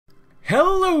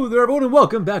Hello there everyone and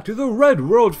welcome back to the Red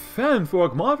World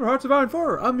Fanfork mod for Hearts of Iron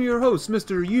 4. I'm your host,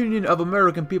 Mr. Union of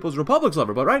American People's Republics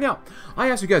lover, but right now, I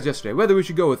asked you guys yesterday whether we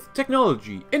should go with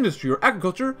technology, industry, or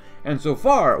agriculture, and so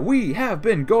far, we have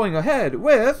been going ahead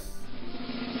with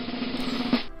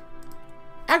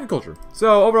agriculture.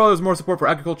 So overall, there's more support for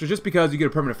agriculture just because you get a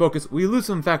permanent focus. We lose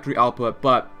some factory output,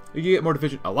 but you get more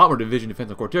division, a lot more division defense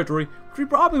on core territory, which we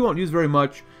probably won't use very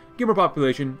much. Get more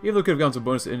population, even though we could have gotten some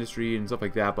bonus to industry and stuff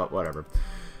like that, but whatever.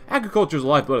 Agriculture is the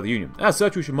lifeblood of the Union. As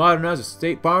such, we should modernize the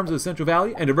state farms of the Central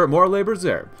Valley and divert more laborers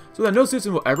there, so that no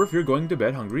citizen will ever fear going to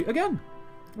bed hungry again.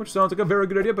 Which sounds like a very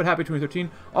good idea, but happy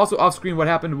 2013. Also, off-screen, what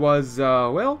happened was,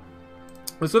 well,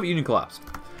 the Soviet Union collapsed.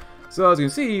 So, as you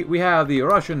can see, we have the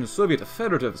Russian Soviet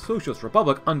Federative Socialist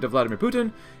Republic under Vladimir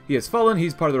Putin. He has fallen.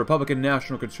 He's part of the Republican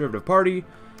National Conservative Party.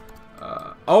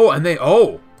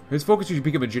 His focus should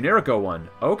become a Generico one.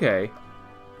 Okay.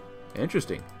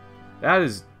 Interesting. That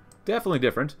is definitely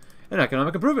different. And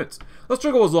economic improvements. The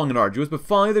struggle was long and arduous, but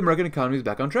finally the American economy is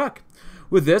back on track.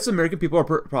 With this, American people are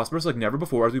prosperous like never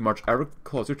before as we march ever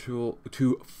closer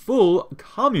to full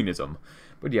communism.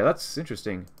 But yeah, that's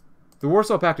interesting. The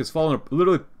Warsaw Pact has fallen,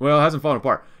 literally, well, it hasn't fallen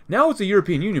apart. Now it's a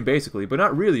European Union, basically, but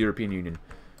not really European Union.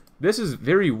 This is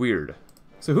very weird.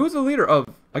 So who's the leader of,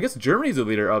 I guess Germany's the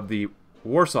leader of the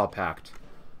Warsaw Pact.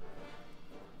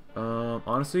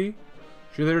 Honestly,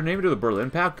 should they rename it to the Berlin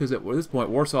Pact? Because at this point,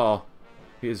 Warsaw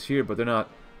is here, but they're not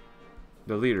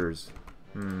the leaders.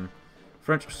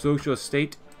 French Socialist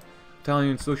State,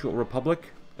 Italian Social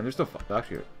Republic, and they're still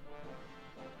actually.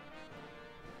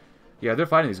 Yeah, they're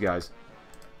fighting these guys.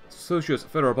 Socialist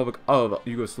Federal Republic of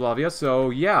Yugoslavia. So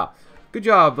yeah, good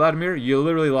job, Vladimir. You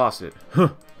literally lost it.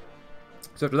 So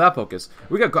after that focus,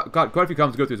 we got quite a few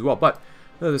comments to go through as well. But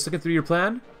the second 3-year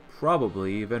plan.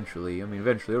 Probably, eventually. I mean,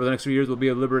 eventually. Over the next 3 years, we'll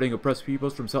be liberating oppressed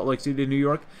peoples from Salt Lake City to New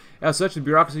York. As such, the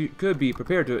bureaucracy could be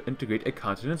prepared to integrate a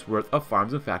continent's worth of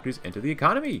farms and factories into the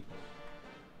economy.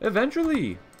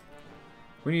 Eventually.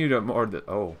 We need more...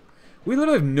 Oh. We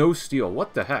literally have no steel.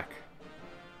 What the heck?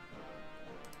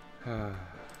 We'll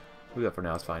do that for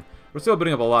now. It's fine. We're still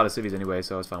building up a lot of cities anyway,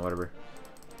 so it's fine. Whatever.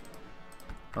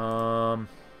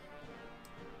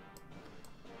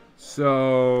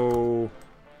 So...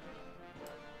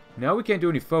 Now we can't do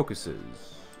any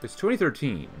focuses. It's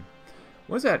 2013.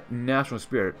 What is that national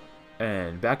spirit?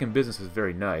 And back in business is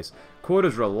very nice.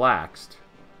 Quotas relaxed.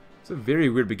 It's a very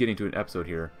weird beginning to an episode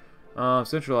here.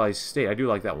 Centralized state. I do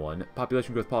like that one.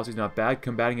 Population growth policy is not bad.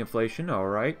 Combating inflation.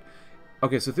 Alright.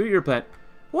 Okay, so 3-year plan.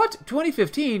 What?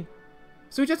 2015?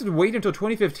 So we just have to wait until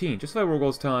 2015. Just like World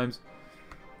Goals times.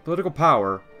 Political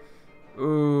power.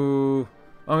 Ooh.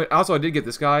 Also, I did get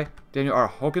this guy. Daniel R.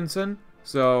 Hokanson.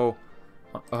 So...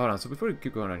 hold on, so before we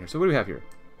keep going on here, so what do we have here?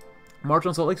 March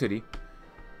on Salt Lake City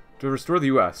to restore the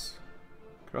U.S.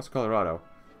 Across Colorado.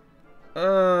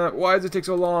 Why does it take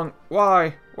so long?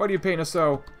 Why? Why do you paint us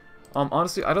so?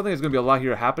 Honestly, I don't think there's going to be a lot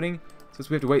here happening since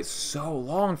we have to wait so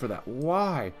long for that.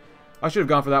 Why? I should have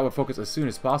gone for that with focus as soon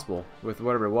as possible with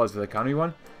whatever it was for the economy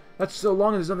one. That's so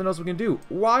long and there's nothing else we can do.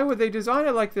 Why would they design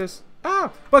it like this?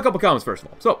 But a couple comments first of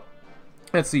all. So,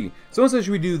 let's see. Someone says,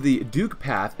 should we do the Duke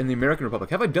Path in the American Republic?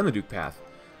 Have I done the Duke Path?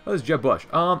 Oh, this is Jeb Bush.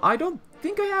 I don't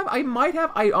think I have. I might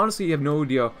have. I honestly have no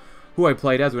idea who I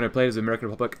played as when I played as the American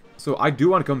Republic. So I do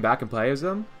want to come back and play as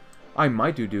them. I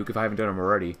might do Duke if I haven't done them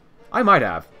already. I might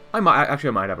have. I might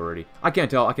have already. I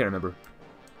can't tell. I can't remember.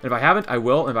 And if I haven't, I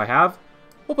will. And if I have,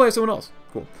 we'll play as someone else.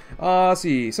 Cool. Let's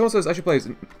see. Someone says I should play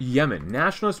as Yemen.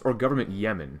 Nationalist or government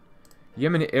Yemen?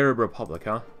 Yemen Arab Republic,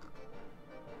 huh?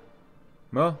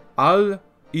 Well, Al-Islati.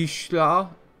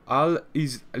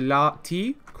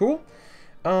 Cool.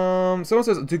 Someone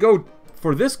says to go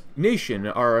for this nation,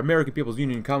 our American People's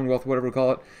Union, Commonwealth, whatever we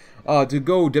call it, to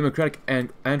go Democratic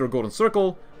and or Golden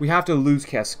Circle, we have to lose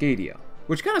Cascadia,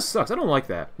 which kind of sucks. I don't like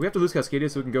that. We have to lose Cascadia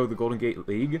so we can go to the Golden Gate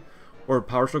League or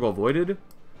Power Struggle Avoided.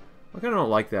 I kind of don't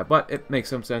like that, but it makes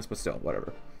some sense. But still,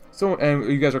 whatever. So, and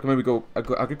you guys recommend we go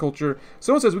agriculture.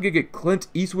 Someone says we could get Clint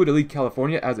Eastwood to lead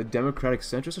California as a Democratic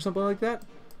centrist or something like that.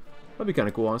 That'd be kind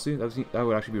of cool, honestly. That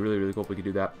would actually be really, really cool if we could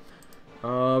do that.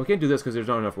 We can't do this because there's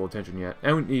not enough world tension yet.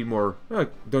 And we need more,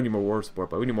 don't need more war support,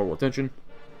 but we need more world tension.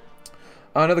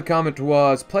 Another comment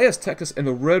was, play as Texas and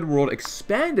the Red World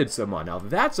expanded somehow. Now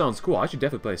that sounds cool. I should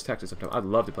definitely play as Texas sometime. I'd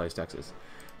love to play as Texas.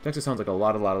 Texas sounds like a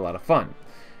lot of fun.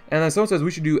 And then someone says we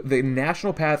should do the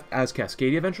National Path as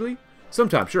Cascadia eventually.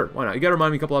 Sometime, sure. Why not? You gotta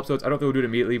remind me a couple episodes. I don't think we'll do it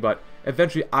immediately, but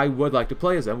eventually I would like to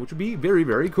play as them, which would be very,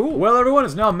 very cool. Well, everyone,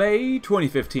 it's now May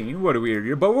 2015. What a weird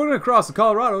year. But we're gonna cross the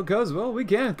Colorado because, well, we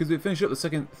can, because we finished up the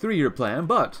second 3-year plan.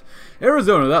 But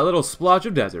Arizona, that little splotch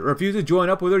of desert, refused to join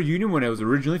up with our union when it was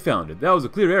originally founded. That was a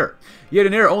clear error. Yet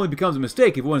an error only becomes a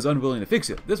mistake if one is unwilling to fix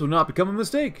it. This will not become a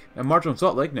mistake. And march on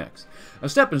Salt Lake next. A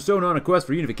stepping stone on a quest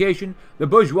for unification, the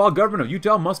bourgeois government of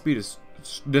Utah must be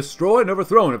destroyed and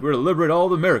overthrown if we're to liberate all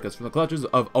the Americas from the clutches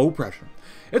of oppression.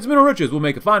 Its mineral riches will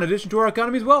make a fine addition to our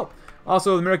economy as well.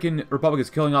 Also, the American Republic is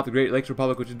killing off the Great Lakes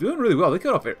Republic, which is doing really well. They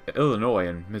cut off Illinois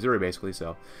and Missouri, basically,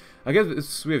 so. I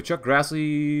guess we have Chuck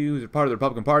Grassley, who's a part of the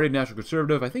Republican Party, National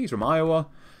Conservative. I think he's from Iowa.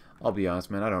 I'll be honest,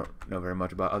 man, I don't know very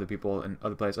much about other people in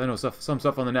other places. I know some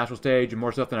stuff on the national stage and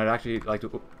more stuff than I'd actually like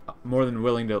to, more than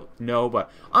willing to know,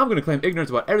 but I'm going to claim ignorance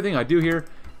about everything I do here.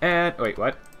 And, wait,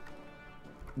 what?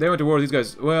 They went to war with these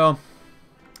guys. Well,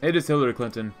 it is Hillary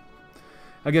Clinton.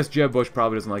 I guess Jeb Bush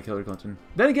probably doesn't like Hillary Clinton.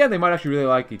 Then again, they might actually really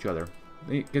like each other.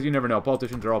 Because you never know.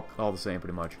 Politicians are all the same,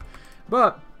 pretty much.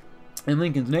 But, in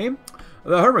Lincoln's name,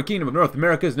 the Hermit Kingdom of North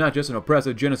America is not just an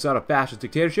oppressive, genocidal, fascist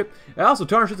dictatorship. It also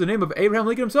tarnishes the name of Abraham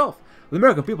Lincoln himself. The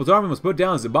American People's Army must put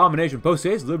down its abomination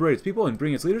post-haste, liberate its people, and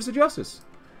bring its leaders to justice.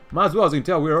 Might as well, as you can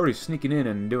tell, we're already sneaking in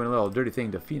and doing a little dirty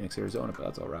thing to Phoenix, Arizona, but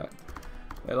that's alright.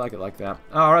 I like it like that.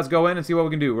 Alright, let's go in and see what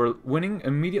we can do. We're winning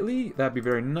immediately. That'd be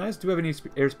very nice. Do we have any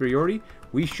air superiority?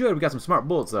 We should. We got some smart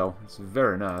bullets, though. It's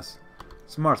very nice.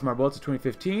 Smart bullets of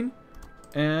 2015.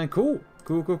 And cool.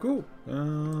 Cool.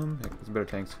 Heck, some better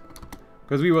tanks.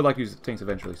 Because we would like to use tanks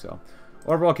eventually, so.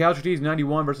 Overall casualties,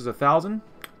 91 versus 1,000.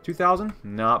 2,000?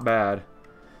 Not bad.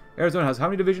 Arizona has how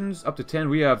many divisions? Up to 10.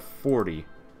 We have 40.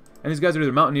 And these guys are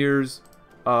either Mountaineers,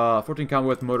 14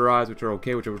 Commonwealth motorized, which are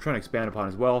okay, which we're trying to expand upon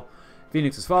as well.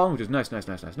 Phoenix is fallen, which is nice. We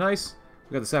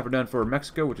got the Sapper done for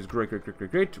Mexico, which is great.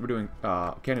 We're doing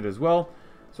Canada as well.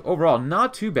 So overall,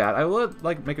 not too bad. I would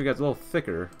like to make our guys a little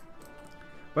thicker.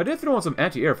 But I did throw on some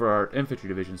anti-air for our infantry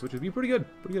divisions, which would be pretty good.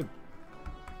 So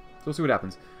we'll see what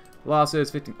happens. Losses,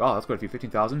 15. Oh, that's quite a few.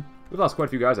 15,000. We've lost quite a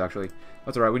few guys, actually.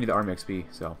 That's alright. We need the Army XP,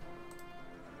 so.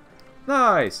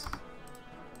 Nice!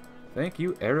 Thank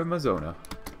you, Arizona.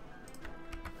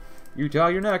 Utah,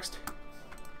 you're next.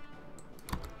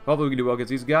 Hopefully we can do well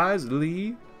against these guys.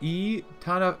 Lee, E,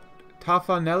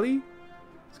 Tafanelli,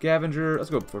 Scavenger. Let's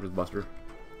go Fortress Buster.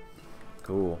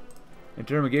 Cool.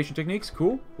 Interrogation techniques.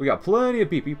 Cool. We got plenty of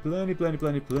PP. Plenty of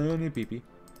PP.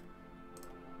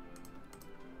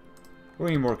 We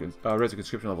need more Res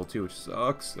conscription level 2, which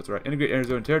sucks. That's right. Integrate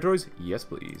Arizona territories. Yes,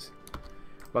 please.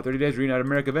 About 30 days. Reunite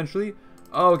America eventually.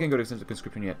 Oh, we can't go to extensive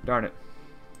conscription yet. Darn it.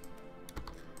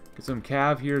 Get some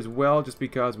cav here as well, just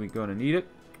because we're going to need it.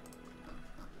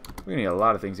 We're going to need a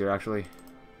lot of things here, actually.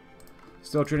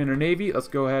 Still training our Navy. Let's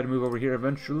go ahead and move over here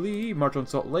eventually. March on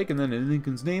Salt Lake, and then in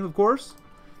Lincoln's name, of course.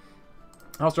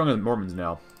 How strong are the Mormons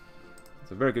now?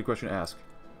 That's a very good question to ask.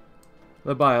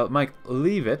 Led by Mike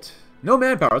Leavitt. No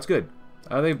manpower. That's good.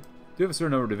 They do have a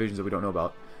certain number of divisions that we don't know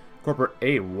about. Corporate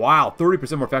aid. Wow.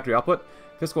 30% more factory output.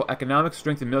 Fiscal economics.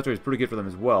 Strength in military is pretty good for them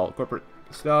as well. Corporate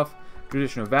stuff.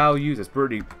 Traditional values. That's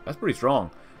pretty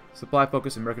strong. Supply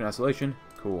focus. American isolation.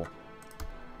 Cool.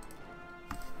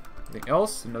 Anything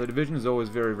else? Another division is always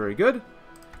very, very good.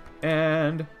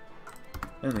 And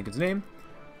Lincoln's name.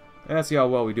 And let's see how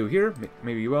well we do here.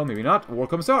 Maybe well, maybe not. War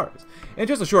commissars. In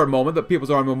just a short moment, the People's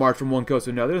Army will march from one coast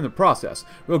to another. In the process,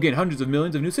 we'll gain hundreds of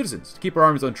millions of new citizens. To keep our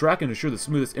armies on track and ensure the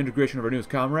smoothest integration of our newest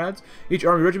comrades, each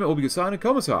army regiment will be assigned a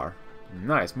commissar.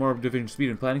 Nice. More division speed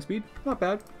and planning speed. Not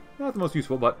bad. Not the most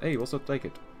useful, but hey, we'll still take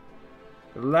it.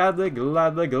 Gladly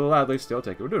still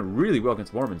take it. We're doing really well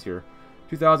against Mormons here.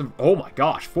 2,000. Oh my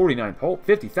gosh, 49. Oh,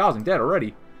 50,000 dead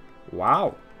already.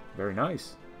 Wow. Very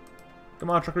nice. Come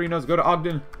on, Truckerinos, go to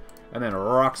Ogden. And then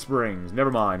Rock Springs. Never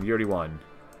mind, you already won.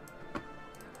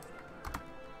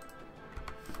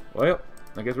 Well,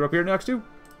 I guess we're up here next too.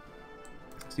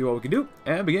 See what we can do.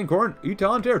 And begin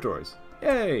Utah territories.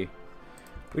 Yay!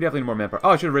 We definitely need more manpower.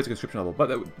 Oh, I should have raised the conscription level. But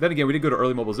then again, we did go to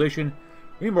early mobilization.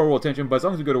 We need more world attention, but as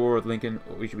long as we go to war with Lincoln,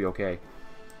 we should be okay.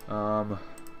 The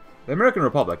American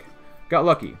Republic got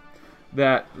lucky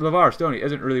that LeVar Stoney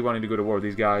isn't really wanting to go to war with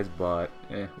these guys, but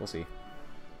we'll see.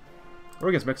 War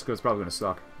against Mexico is probably going to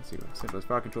suck. Let's see. Centralized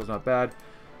fire control is not bad.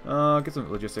 Get some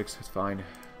logistics. It's fine.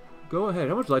 Go ahead.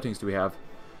 How much light tanks do we have?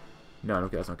 None.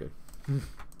 Okay, that's not good.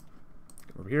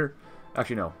 Over here.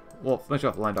 Actually, no. Well, finish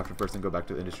off the line doctrine first, then go back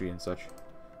to the industry and such.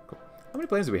 Cool. How many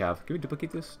planes do we have? Can we duplicate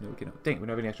this? No, we cannot. Dang, we don't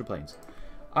have any extra planes.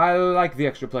 I like the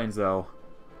extra planes, though.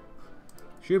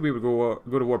 Should be able to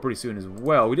go to war pretty soon as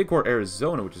well. We did core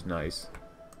Arizona, which is nice.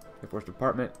 Air Force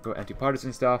Department. Go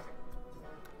anti-partisan stuff.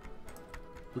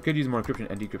 We could use more encryption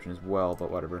and decryption as well, but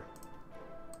whatever.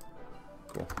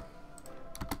 Cool.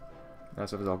 That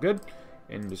stuff is all good.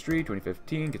 Industry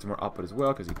 2015 gets more output as well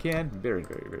because you can. Very,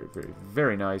 very, very, very,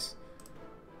 very nice.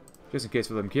 Just in case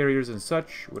for them carriers and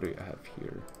such. What do I have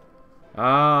here?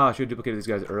 Ah, I should have duplicated these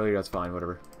guys earlier. That's fine.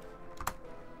 Whatever.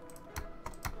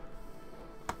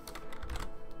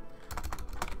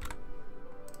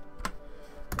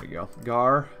 There you go.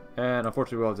 Gar. And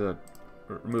unfortunately, we'll have to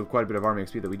remove quite a bit of army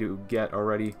XP that we do get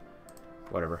already.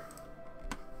 Whatever.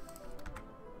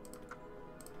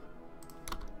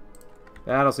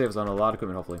 That'll save us on a lot of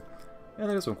equipment, hopefully. And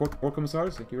there's some war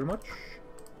commissars. Thank you very much.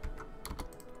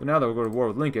 But now that we'll go to war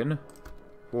with Lincoln.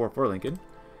 War for Lincoln.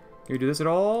 Can we do this at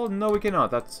all? No, we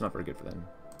cannot. That's not very good for them.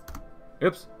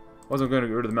 Oops. Wasn't going to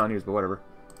get rid of the Mountaineers, but whatever.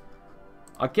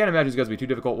 I can't imagine these guys will be too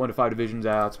difficult. 1 to 5 divisions.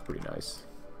 That's pretty nice.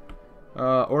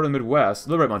 Order of the Midwest.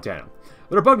 Liberate Montana.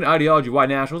 The repugnant ideology of white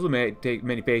nationals may take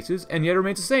many faces, and yet it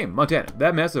remains the same. Montana,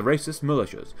 that mess of racist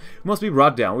militias, must be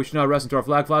brought down. We should not rest until our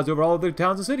flag flies over all of the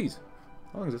towns and cities.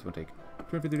 How long does this one take?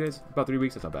 250 days? About 3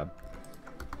 weeks? That's not bad.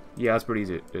 Yeah, it's pretty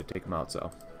easy to take them out, so.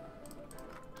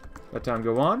 Let time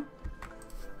go on.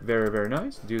 Very, very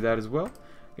nice. Do that as well.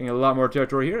 Getting a lot more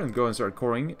territory here, and go and start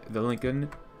coring the Lincolnian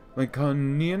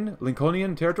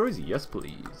territories. Yes,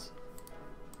 please.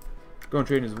 Go and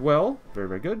trade as well. Very,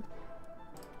 very good.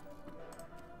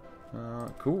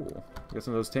 Cool. Got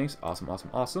some of those tanks. Awesome, awesome,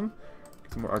 awesome.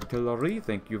 Get some more artillery.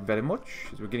 Thank you very much.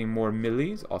 We're getting more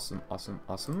millies. Awesome, awesome,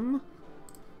 awesome.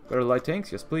 Better light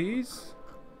tanks. Yes, please.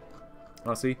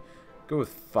 Honestly, go with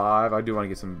 5. I do want to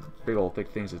get some big old thick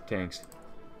things as tanks.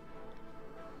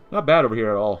 Not bad over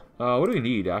here at all. What do we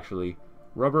need, actually?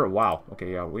 Rubber? Wow.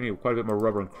 Okay, yeah. We need quite a bit more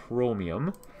rubber and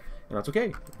chromium. And that's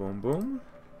okay. Boom, boom.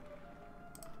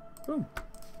 Boom.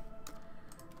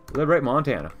 Liberate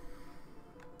Montana.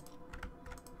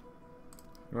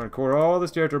 We're going to core all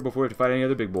this territory before we have to fight any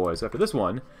other big boys. After this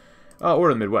one, or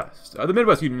the Midwest. The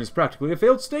Midwest Union is practically a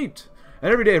failed state,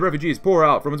 and every day refugees pour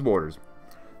out from its borders.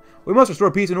 We must restore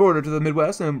peace and order to the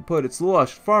Midwest and put its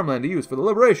lush farmland to use for the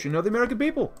liberation of the American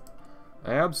people.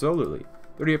 Absolutely.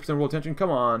 38% world attention. Come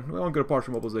on. We want to go to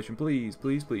partial mobilization. Please,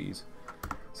 please, please.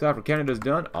 South for Canada's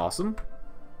done. Awesome.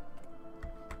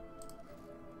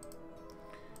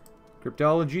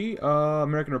 Cryptology.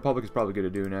 American Republic is probably good to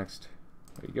do next.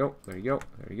 There you go. There you go.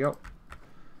 There you go.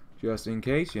 Just in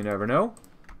case. You never know.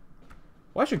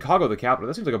 Why is Chicago the capital?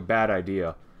 That seems like a bad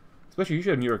idea. Especially you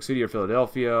should have New York City or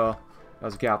Philadelphia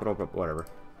as the capital, but whatever.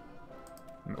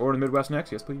 Or the Midwest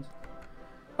next? Yes, please.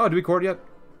 Oh, did we court yet?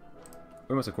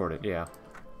 We must have courted, yeah.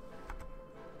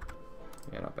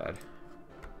 Yeah, not bad.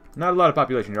 Not a lot of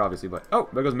population here, obviously, but... Oh,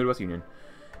 there goes the Midwest Union.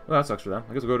 Well, that sucks for them.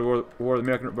 I guess we'll go to war with the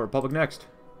American Republic next.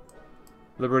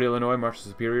 Liberty, Illinois, march to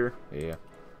Superior. Yeah.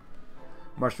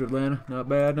 March to Atlanta. Not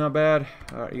bad, not bad.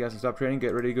 Alright, you guys can stop training.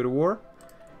 Get ready to go to war.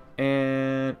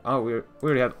 And... Oh, we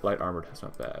already have light armored. That's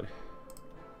not bad.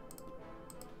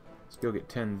 Let's go get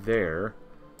 10 there.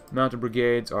 Mountain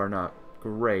brigades are not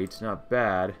great. Not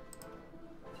bad.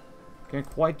 Can't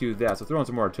quite do that, so throw on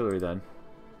some more artillery then.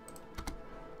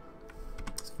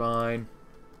 It's fine.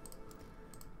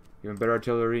 Even better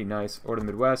artillery. Nice. Order the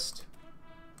Midwest.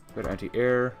 Better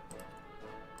anti-air.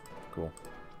 Cool.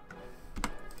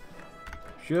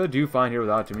 Should do fine here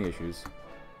without too many issues.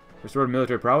 Restored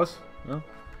military prowess? Well,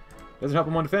 doesn't help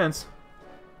them on defense.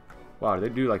 Wow, did they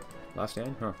do like last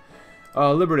stand? Huh.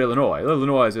 Liberty, Illinois.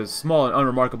 Illinois, as small and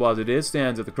unremarkable as it is,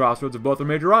 stands at the crossroads of both their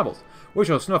major rivals. We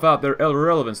shall snuff out their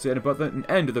irrelevance and put an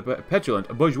end to the petulant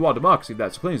bourgeois democracy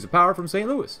that clings to power from St.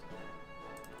 Louis.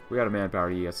 We got a manpower.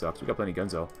 Yeah, sucks. We got plenty of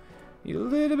guns, though. Need a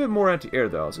little bit more anti-air,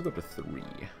 though. So we'll go up to 3.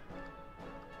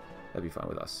 That'd be fine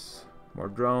with us. More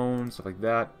drones, stuff like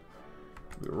that.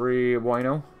 Re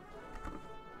bueno.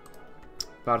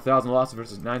 About 1,000 losses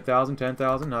versus 9,000,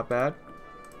 10,000. Not bad.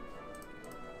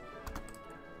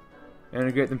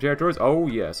 Integrate them territories. Oh,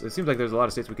 yes. It seems like there's a lot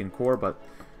of states we can core, but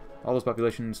all those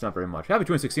populations, not very much. Happy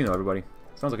 2016, though, everybody.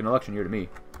 Sounds like an election year to me.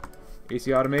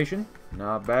 AC automation.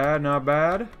 Not bad, not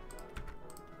bad.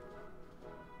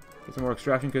 Get some more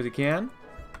extraction because you can.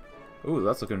 Ooh,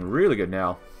 that's looking really good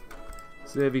now.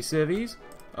 Civvies.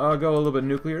 Go a little bit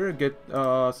nuclear. Get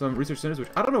some research centers, which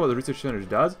I don't know what the research centers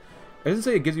does. It doesn't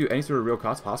say it gives you any sort of real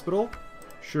cost. Hospital?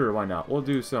 Sure, why not? We'll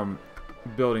do some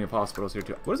building of hospitals here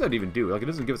too. What does that even do? Like, it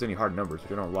doesn't give us any hard numbers,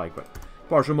 which I don't like, but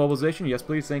partial mobilization, yes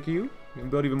please, thank you. We can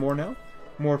build even more now.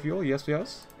 More fuel, yes,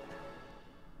 yes.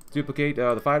 Duplicate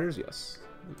the fighters, yes.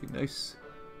 Would be nice.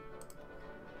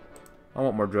 I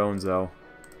want more drones though.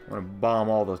 I want to bomb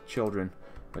all the children.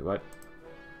 Wait, what?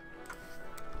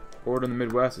 Order in the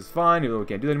Midwest is fine, even though we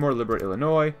can't do that anymore. Liberate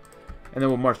Illinois. And then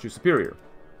we'll march to Superior.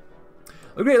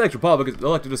 The Great Lakes Republic has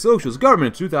elected a socialist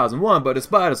government in 2001, but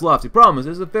despite its lofty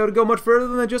promises, it failed to go much further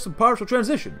than just a partial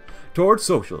transition towards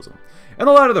socialism. In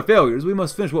the light of their failures, we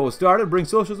must finish what was started and bring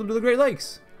socialism to the Great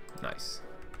Lakes. Nice.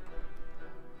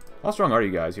 How strong are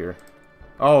you guys here?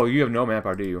 Oh, you have no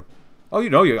manpower, do you? Oh, you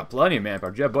know you got plenty of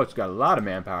manpower. Jeb Buck's got a lot of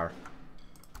manpower.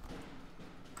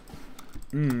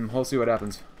 We'll see what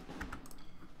happens.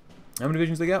 How many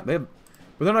divisions they got? They have,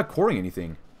 but they're not coring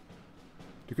anything.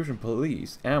 Decryption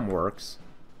Police, AmWorks,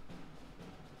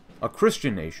 a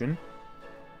Christian nation,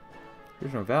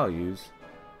 traditional values.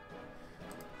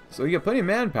 So you got plenty of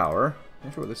manpower.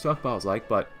 Not sure what the stockpile is like,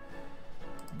 but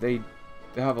they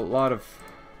have a lot of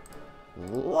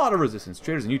resistance.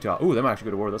 Traders in Utah. Ooh, they might actually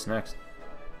go to war with us next.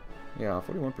 Yeah,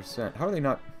 41%. How are they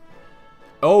not?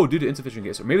 Oh, due to insufficient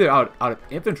gas. Maybe they're out of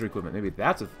infantry equipment. Maybe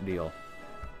that's a deal.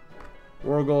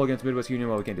 War goal against Midwest Union.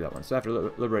 Well, we can't do that one. So after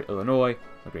liberate Illinois,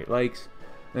 the Great Lakes.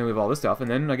 Then we have all this stuff,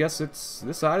 and then I guess it's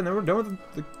this side, and then we're done with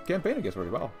the campaign, I guess,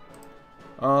 pretty well.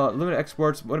 Limited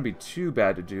exports wouldn't be too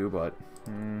bad to do, but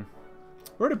we're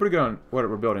already pretty good on what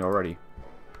we're building already.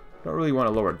 Don't really want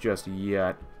to lower it just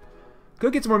yet.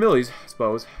 Could get some more millies, I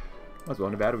suppose. Might as well.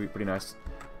 Nevada would be pretty nice.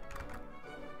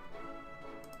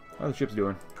 How are the ships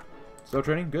doing? Still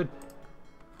training? Good.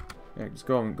 Yeah, just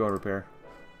go and repair.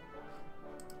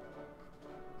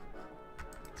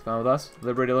 It's fine with us.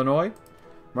 Liberate Illinois.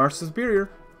 March to Superior.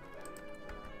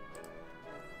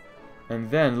 And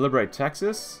then liberate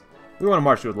Texas. We want to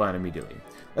march to Atlanta immediately.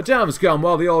 A time has come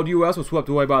while the old U.S. was swept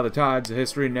away by the tides of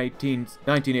history in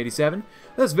 1987.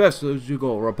 This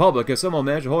vestigial republic has somehow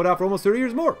managed to hold out for almost 30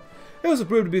 years more. It was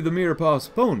proved to be the mere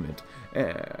postponement.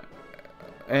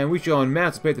 And we shall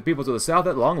emancipate the peoples of the South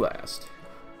at long last.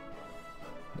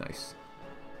 Nice.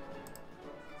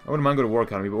 I wouldn't mind going to war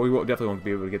economy, but we definitely won't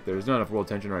be able to get there. There's not enough world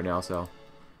tension right now, so...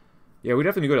 Yeah, we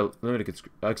definitely go to limited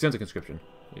extensive conscription.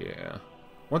 Yeah.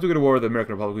 Once we go to war with the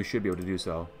American Republic, we should be able to do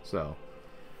so. So,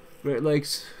 Great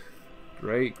Lakes.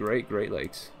 Great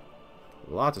Lakes.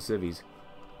 Lots of civvies.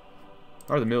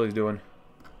 How are the millies doing?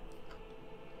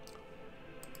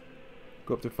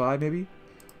 Go up to 5, maybe?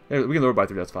 Yeah, we can lower by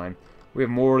 3, that's fine. We have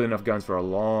more than enough guns for a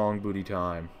long booty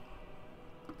time.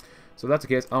 So if that's the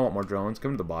case, I want more drones.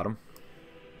 Come to the bottom.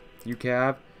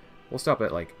 UCAV. We'll stop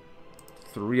at, like,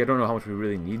 3. I don't know how much we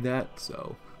really need that,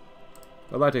 so...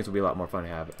 The light tanks will be a lot more fun to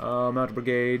have. Mounted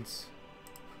brigades.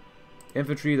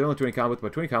 Infantry, they're only 20 combat width,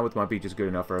 but 20 combat width might be just good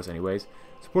enough for us anyways.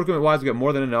 Support equipment-wise, we got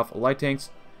more than enough. Light tanks,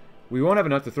 we won't have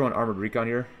enough to throw an armored recon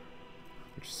here,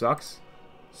 which sucks.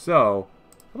 So,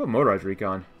 how about motorized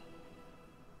recon?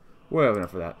 We'll have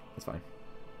enough for that. That's fine.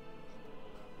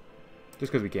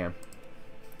 Just because we can.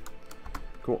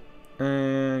 Cool.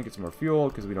 And get some more fuel,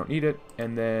 because we don't need it.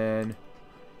 And then...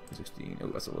 16. Oh,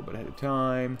 that's a little bit ahead of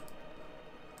time.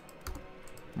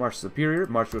 March to Superior.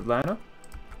 March to Atlanta.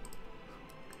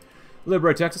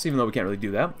 Liberate Texas, even though we can't really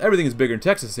do that. Everything is bigger in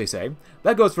Texas, they say.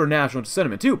 That goes for national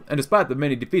sentiment, too. And despite the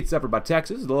many defeats suffered by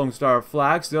Texas, the Lone Star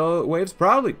flag still waves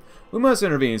proudly. We must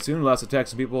intervene soon, lest the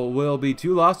Texas people will be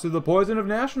too lost to the poison of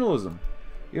nationalism.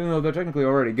 Even though they're technically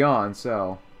already gone,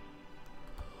 so...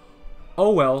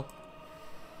 Oh well.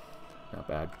 Not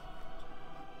bad.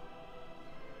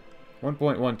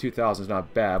 1.12,000 is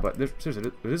not bad, but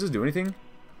seriously, does this do anything?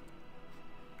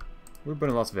 We've been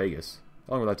in Las Vegas.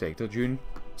 How long will that take? Till June?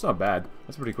 It's not bad.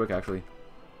 That's pretty quick, actually.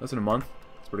 Less than a month.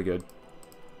 It's pretty good.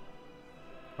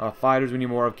 Fighters we need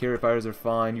more of. Carrier fighters are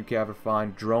fine. UCAV are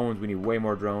fine. Drones, we need way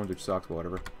more drones, which sucks, but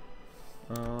whatever.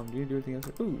 Do you do anything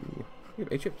else? Ooh. We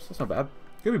have 8 ships. That's not bad.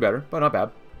 Could be better, but not bad.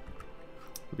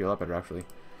 Could be a lot better, actually.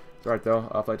 It's alright, though.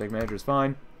 Flight Tech Manager is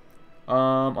fine.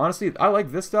 Honestly, I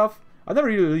like this stuff. I've never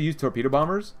really used torpedo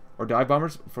bombers or dive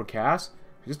bombers for CAS.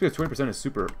 Just because 20% is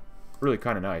really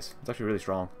kind of nice. It's actually really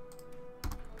strong.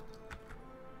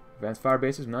 Advanced fire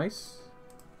bases, nice.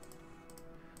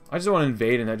 I just don't want to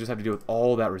invade and I just have to deal with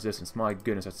all that resistance. My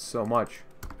goodness, that's so much.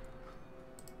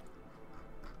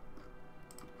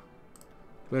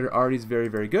 Better Artie's very,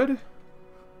 very good.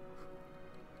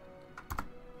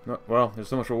 No, well, there's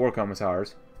so much for war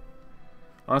commissars.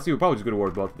 Honestly, we'll probably just go to war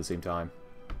with both at the same time.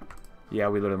 Yeah,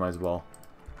 we literally might as well.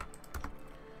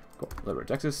 Cool. Liberate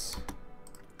Texas.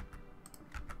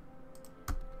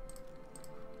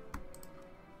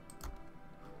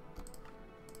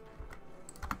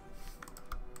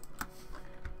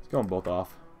 Let's go them both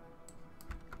off.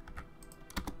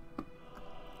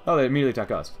 Oh, they immediately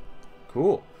attack us.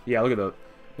 Cool. Yeah, look at those.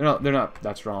 They're not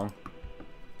that strong.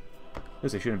 At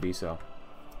least they shouldn't be, so.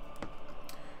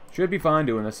 Should be fine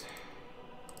doing this.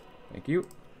 Thank you.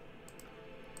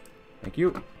 Thank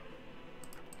you.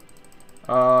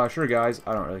 Sure, guys.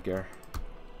 I don't really care.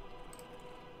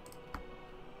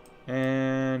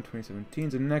 And 2017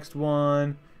 is the next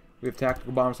one. We have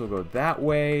tactical bombers, so we'll go that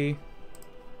way.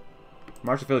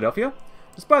 March to Philadelphia?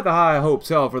 Despite the high hopes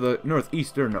held for the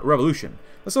Northeastern Revolution,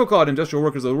 the so-called industrial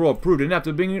workers of the world proved inept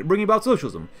at bringing about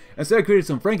socialism, and instead created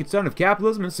some Frankenstein of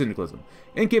capitalism and syndicalism,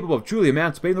 incapable of truly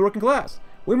emancipating the working class.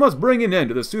 We must bring an end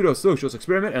to the pseudo-socialist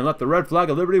experiment and let the red flag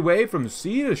of liberty wave from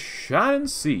sea to shining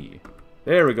sea.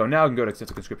 There we go. Now we can go to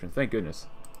extensive conscription. Thank goodness.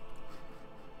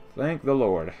 Thank the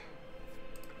Lord.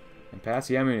 And pass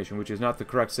the ammunition, which is not the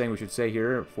correct saying we should say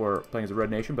here for playing as a red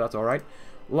nation, but that's alright.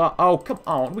 Oh, come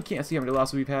on. We can't see how many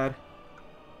losses we've had.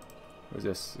 What is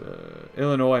this?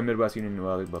 Illinois and Midwest Union.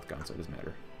 Well, they're both gone, so it doesn't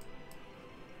matter.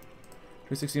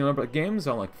 2016 Olympic Games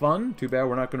sound like fun. Too bad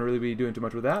we're not going to really be doing too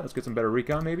much with that. Let's get some better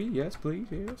recon, maybe. Yes, please.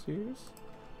 Yes, yes.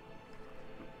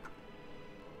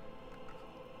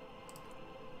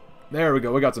 There we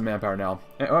go. We got some manpower now.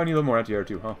 Oh, I need a little more anti-air,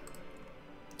 too, huh?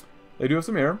 They do have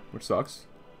some air, which sucks.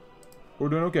 We're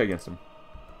doing okay against them.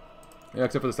 Yeah,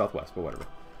 except for the Southwest, but whatever.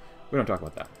 We don't talk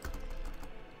about that.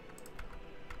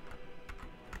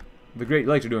 The Great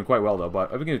Lakes are doing quite well, though,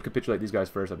 but if we can capitulate these guys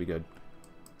first, that'd be good.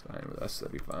 Fine with us.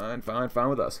 That'd be fine. Fine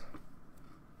with us.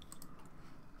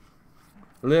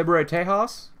 Liberate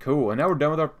Tejas? Cool. And now we're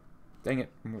done with our... Dang it.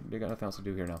 We got nothing else to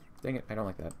do here now. Dang it. I don't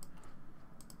like that.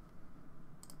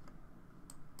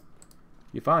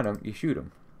 You find them, you shoot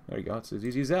them. There you go. It's as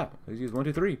easy as that. As easy as 1,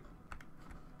 2, 3.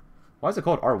 Why is it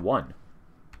called R1? Are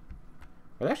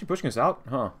they actually pushing us out?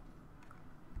 Huh.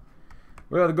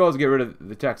 Well, the goal is to get rid of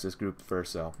the Texas group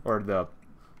first, so... Or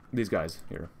these guys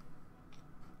here.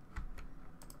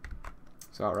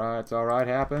 It's alright, it's alright,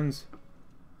 happens.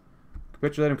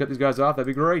 Capitulate them, cut these guys off, that'd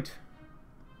be great.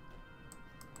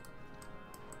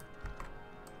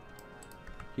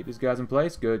 Keep these guys in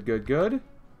place, good, good, good.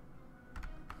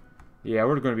 Yeah,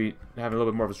 we're going to be having a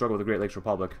little bit more of a struggle with the Great Lakes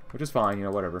Republic, which is fine, you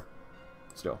know, whatever.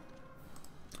 Still.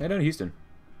 And down to Houston.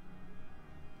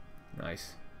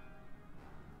 Nice.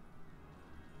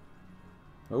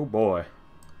 Oh boy.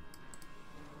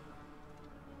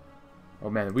 Oh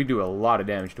man, we do a lot of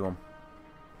damage to them.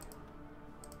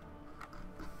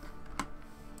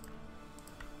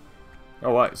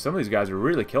 Oh, what? Some of these guys are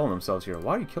really killing themselves here.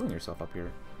 Why are you killing yourself up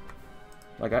here?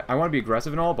 Like, I want to be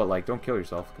aggressive and all, but, like, don't kill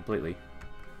yourself completely.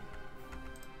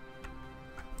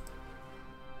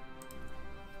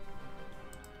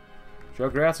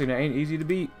 Chuck Grassley ain't easy to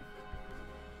beat.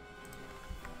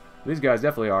 These guys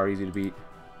definitely are easy to beat.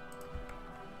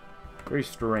 Very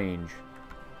strange.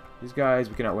 These guys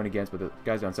we cannot win against, but the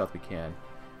guys down south we can.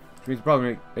 Which means we'll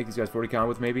probably make these guys 40 count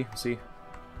with, maybe. We'll see.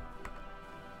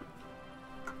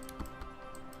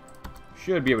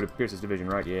 Should be able to pierce this division,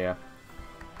 right? Yeah.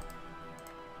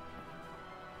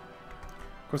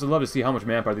 Of course, I'd love to see how much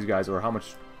manpower these guys, or how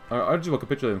much... I just will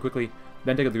capitulate them quickly,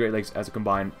 then take out the Great Lakes as a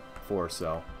combined force,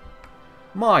 so...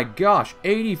 My gosh,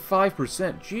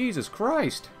 85%! Jesus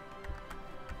Christ!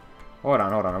 Hold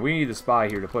on. We need the spy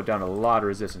here to put down a lot of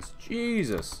resistance.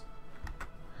 Jesus!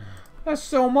 That's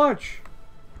so much!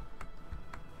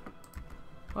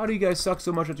 How do you guys suck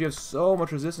so much that you have so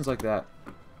much resistance like that?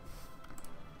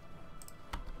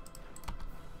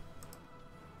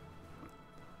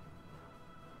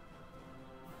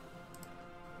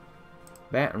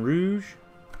 Baton Rouge?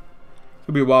 It's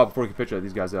gonna be a while before we can capitulate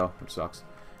these guys, though, which sucks.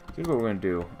 Here's what we're gonna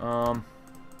do.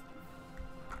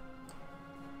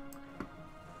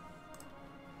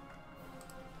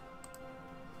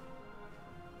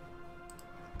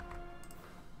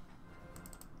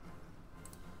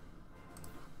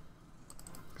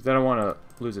 Because I don't want to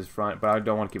lose this front, but I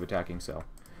don't want to keep attacking, so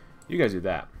you guys do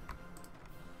that.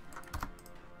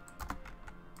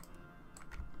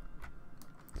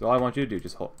 So all I want you to do,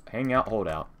 just hang out, hold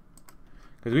out.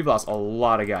 Because we've lost a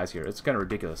lot of guys here. It's kind of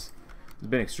ridiculous. It's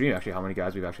been extreme, actually, how many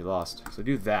guys we've actually lost. So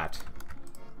do that.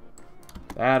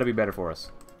 That'll be better for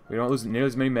us. We don't lose nearly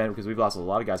as many men because we've lost a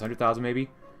lot of guys. 100,000 maybe?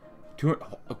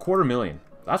 250,000.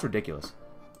 That's ridiculous.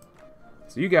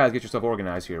 So you guys get yourself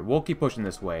organized here. We'll keep pushing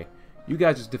this way. You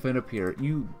guys just defend up here.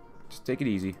 You just take it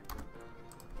easy.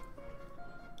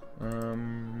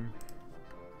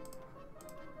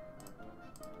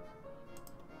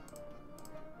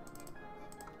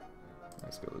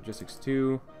 Let's go logistics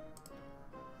 2.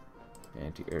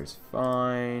 Anti-air is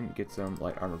fine. Get some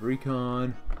light armored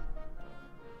recon.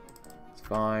 It's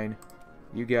fine.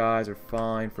 You guys are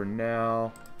fine for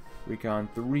now. Recon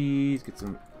 3s. Get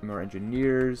some more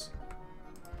engineers.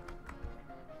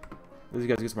 These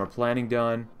guys get some more planning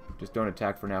done. Just don't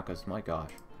attack for now, because my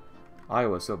gosh.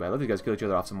 Iowa's so bad. Let these guys kill each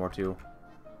other off some more, too.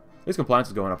 This compliance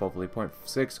is going up, hopefully.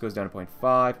 0.6 goes down to 0.5.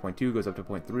 0.2 goes up to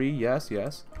 0.3. Yes,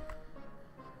 yes.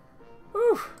 Woo!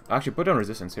 Whew. Actually, put down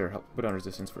resistance here. Help put down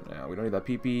resistance for now. We don't need that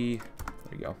PP.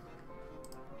 There you go.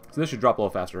 So this should drop a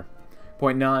little faster.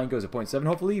 0.9 goes to 0.7,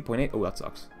 hopefully. 0.8. Oh, that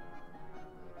sucks.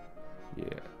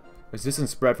 Yeah.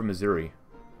 Resistance spread from Missouri.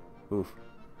 Oof.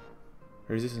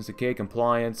 Resistance decay,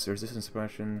 compliance, resistance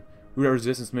suppression, root out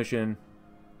resistance mission.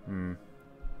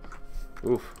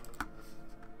 Oof.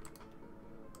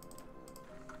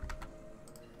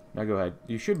 Now go ahead.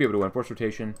 You should be able to win. Force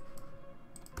rotation.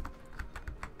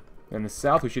 In the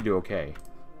south, we should do okay.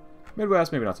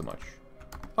 Midwest, maybe not so much.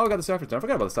 Oh, we got the ciphers done. I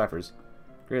forgot about the ciphers.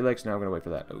 Great Lakes, now we're gonna wait for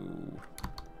that. Ooh.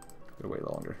 Gotta wait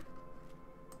longer.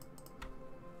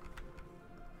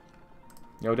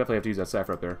 Yeah, we'll definitely have to use that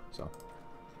cipher up there, so.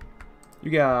 You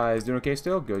guys doing okay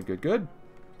still? Good, good, good.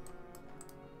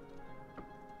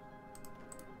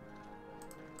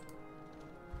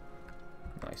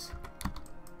 Nice.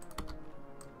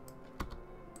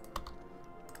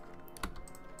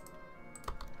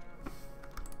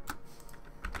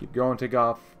 Keep going, take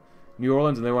off New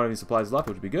Orleans, and they won't have any supplies left,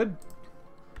 which would be good.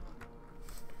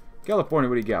 California,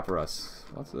 what do you got for us?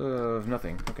 Lots of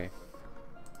nothing. Okay.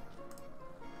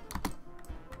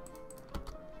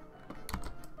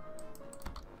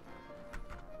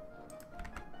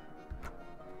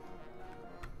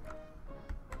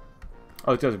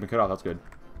 Oh, the tails have been cut off. That's good.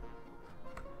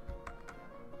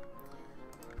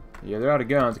 Yeah, they're out of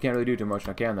guns. They can't really do too much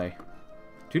now, can they?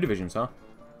 2 divisions, huh?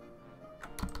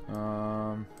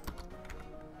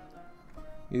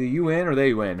 Either you win or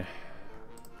they win.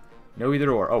 No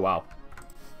either or. Oh, wow.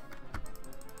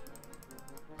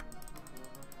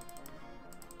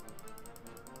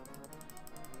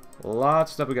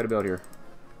 Lots of stuff we gotta build here.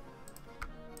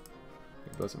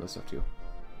 Build some of this stuff too.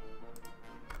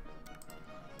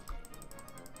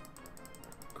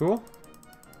 Cool.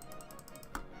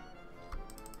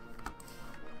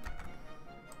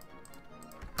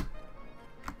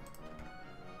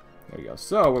 There you go.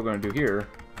 So, what we're going to do here...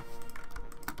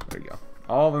 There you go.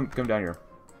 All of them come down here.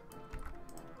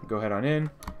 Go ahead on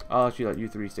in. I'll actually let you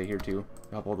 3 stay here too.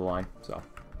 Help hold the line. So.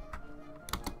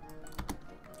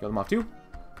 Kill them off too.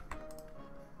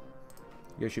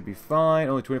 You guys should be fine.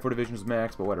 Only 24 divisions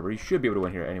max, but whatever. You should be able to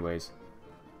win here anyways.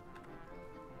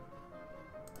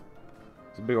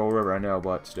 It's a big old river, I know,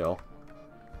 but still.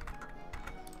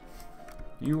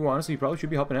 You honestly probably should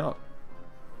be helping out.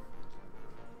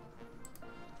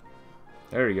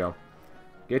 There you go.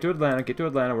 Get to Atlanta. Get to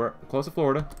Atlanta. We're close to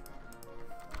Florida.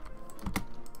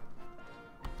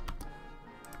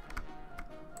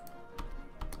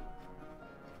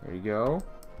 There you go.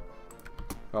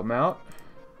 Help them out.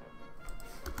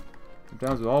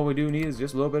 Sometimes all we do need is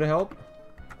just a little bit of help.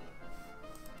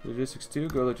 Logistics 2.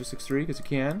 Go Logistics 3 because you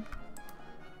can.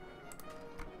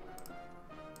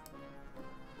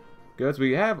 Good. So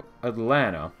we have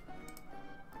Atlanta.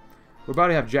 We're about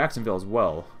to have Jacksonville as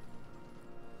well.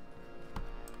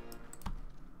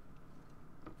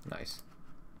 Nice.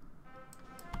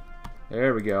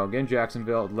 There we go. Again,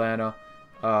 Jacksonville, Atlanta.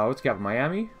 What's the capital?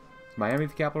 Miami? Is Miami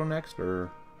the capital next?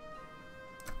 Or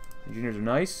engineers are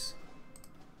nice.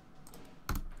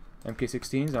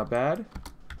 MK-16's not bad.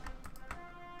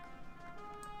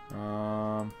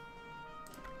 Not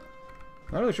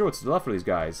really sure what's left for these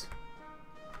guys.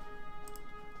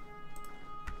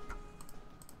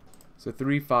 So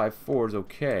 354 is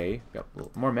okay. Got a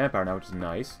little more manpower now, which is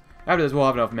nice. After this, we'll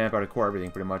have enough manpower to core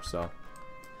everything pretty much, so.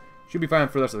 Should be fine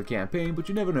for the rest of the campaign, but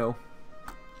you never know.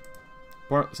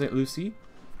 Port St. Lucie.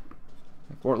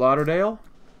 Fort Lauderdale.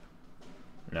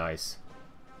 Nice.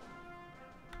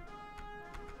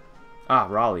 Ah,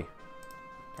 Raleigh.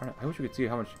 Darn it, I wish we could see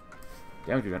how much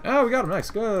damage we've done. Oh, we got him. Nice.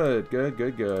 Good, good,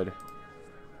 good, good.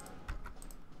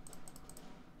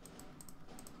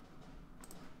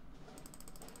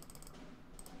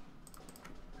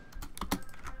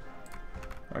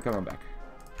 Alright, come on back.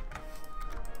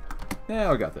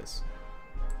 Now we got this.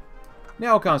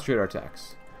 Now we'll concentrate our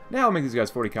attacks. Now we'll make these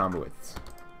guys 40 combo widths.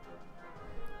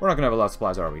 We're not going to have a lot of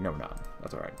supplies, are we? No, we're not.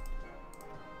 That's alright.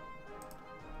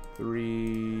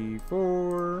 3,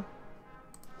 4.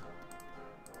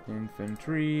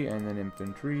 Infantry, and then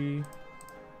infantry.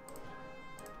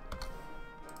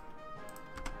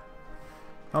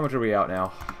 How much are we out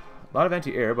now? A lot of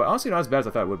anti-air, but honestly not as bad as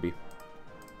I thought it would be.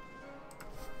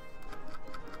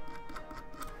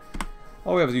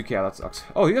 Oh, we have a UCAT. That sucks.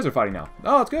 Oh, you guys are fighting now.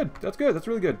 Oh, that's good. That's good. That's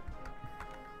really good.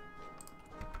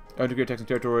 Oh, integrated Texan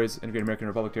territories, integrated American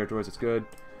Republic territories. That's good.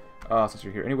 Since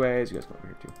you're here anyways, you guys come over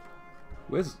here too.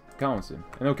 Where's Collinson?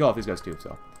 And they'll kill off these guys too,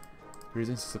 so.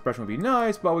 Resistance suppression would be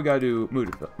nice, but we gotta do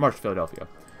march to Philadelphia.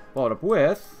 Followed up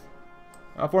with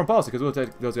foreign policy, because we'll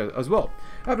take those guys as well.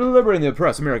 After liberating the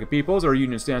oppressed American peoples, our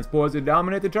Union stands poised to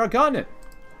dominate the entire continent.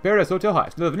 Paradise Hotel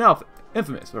heist. The now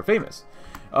infamous, or famous,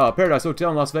 Paradise Hotel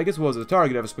in Las Vegas was the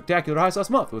target of a spectacular heist last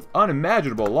month, with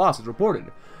unimaginable losses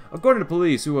reported. According to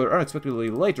police, who were unexpectedly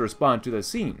late to respond to the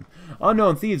scene,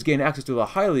 unknown thieves gained access to the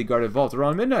highly guarded vault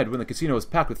around midnight when the casino was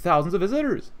packed with thousands of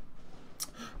visitors.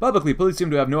 Publicly, police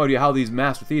seem to have no idea how these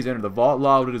master thieves entered the vault,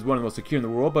 lauded as one of the most secure in the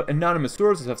world, but anonymous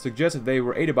sources have suggested they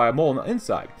were aided by a mole on the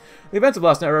inside. The events of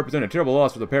last night represent a terrible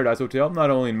loss for the Paradise Hotel, not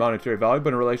only in monetary value,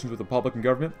 but in relations with the public and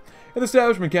government. If the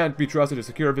establishment can't be trusted to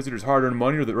secure visitors' hard-earned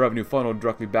money or the revenue funneled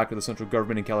directly back to the central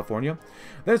government in California,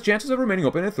 then its chances of remaining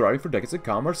open and thriving for decades to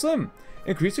come are slim.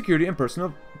 Increased security and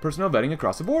personnel vetting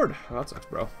across the board. Oh, that sucks,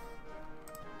 bro.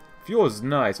 Fuel is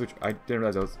nice, which I didn't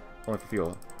realize that was only for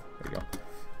fuel. There you go.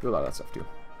 Do a lot of that stuff, too.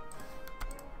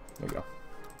 There we go.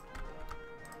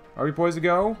 Are we poised to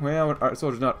go? Well, our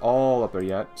soldier's not all up there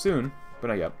yet. Soon, but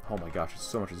not yet. Oh my gosh, there's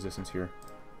so much resistance here.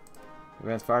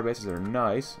 Advanced fire bases are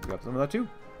nice. We got some of that too.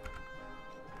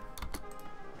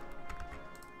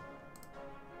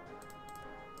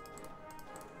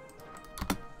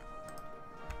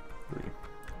 Three,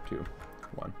 two,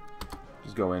 one.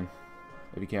 Just go in,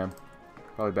 if you can.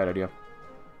 Probably a bad idea.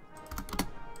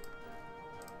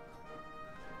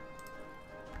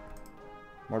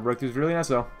 More breakthroughs, really nice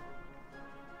though.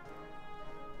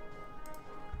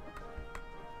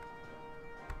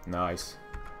 Nice.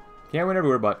 Can't win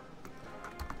everywhere, but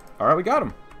alright, we got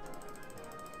him.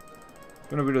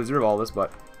 Don't know if we deserve all this,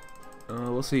 but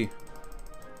we'll see.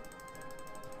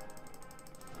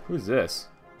 Who's this?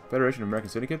 Federation of American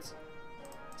Syndicates?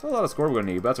 That's a lot of score we're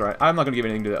gonna need, but that's alright. I'm not gonna give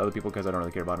anything to the other people because I don't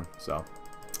really care about them, so we're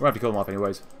gonna have to kill them off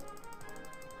anyways.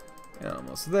 Yeah,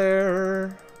 almost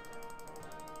there.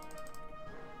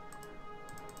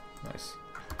 Nice.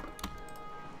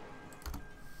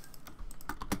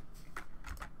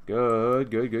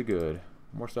 Good, good, good, good.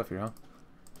 More stuff here, huh?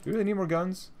 Do we really need more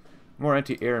guns? More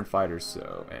anti-air and fighters,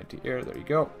 so anti-air, there you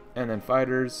go. And then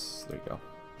fighters, there you go.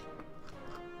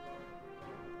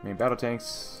 Main battle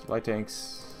tanks, light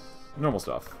tanks, normal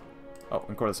stuff. Oh,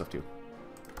 and core that stuff too.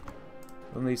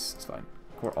 At least, it's fine.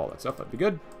 Core all that stuff, that'd be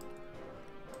good.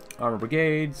 Armor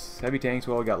brigades, heavy tanks,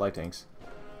 well, we got light tanks.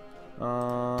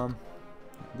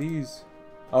 These...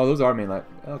 Oh, those are main light.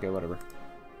 Okay, whatever.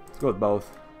 Let's go with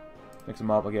both. Mix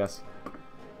them up, I guess.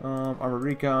 Armor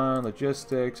recon,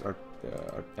 logistics,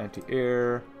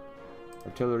 anti-air,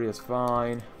 artillery, that's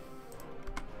fine.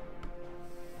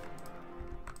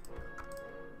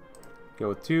 Go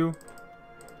with 2.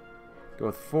 Go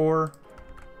with 4.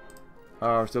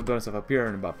 We're still building stuff up here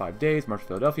in about 5 days. March to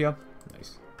Philadelphia.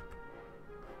 Nice.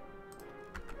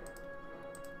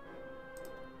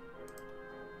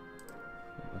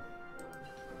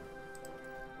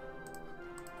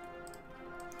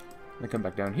 Then come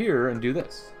back down here and do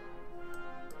this.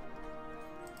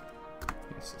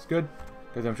 Yes, it's good.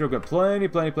 Because I'm sure we've got plenty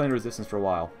of resistance for a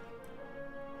while.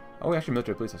 Oh, actually,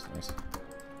 military police, that's nice.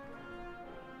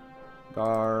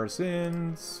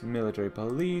 Garrisons, military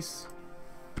police.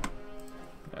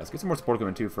 Yeah, let's get some more support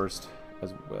equipment too first,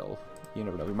 as well. You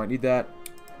never know, we might need that.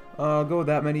 I'll go with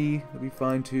that many, that'll be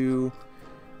fine too.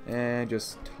 And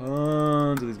just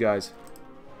tons of these guys.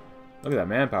 Look at that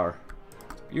manpower.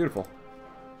 It's beautiful.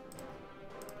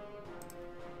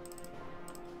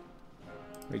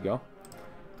 There you go.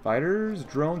 Fighters,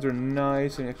 drones are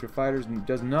nice. Any extra fighters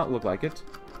does not look like it.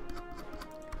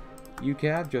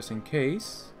 UCAV, just in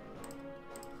case.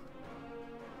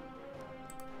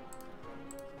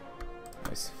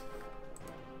 Nice.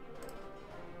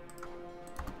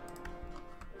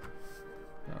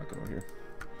 Now come over here.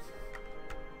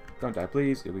 Don't die,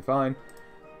 please. You'll be fine.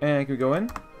 And can we go in?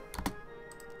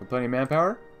 With plenty of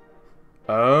manpower?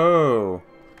 Oh.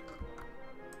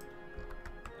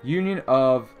 Union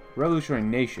of Revolutionary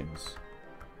Nations.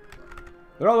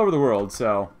 They're all over the world,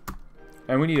 so...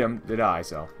 And we need them to die,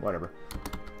 so whatever.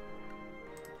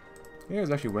 You guys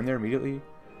actually win there immediately?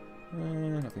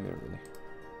 Nothing there,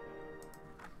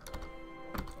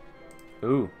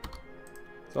 really. Ooh.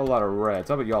 It's a lot of reds.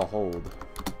 How about y'all hold?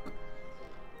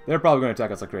 They're probably going to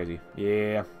attack us like crazy.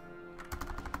 Yeah.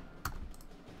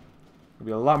 It'll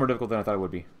be a lot more difficult than I thought it would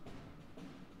be.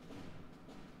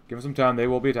 Give them some time. They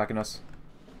will be attacking us.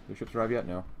 Do ships arrive yet?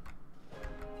 No.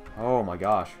 Oh my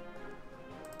gosh.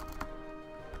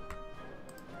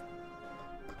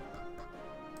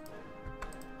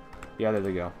 Yeah, there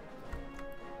they go.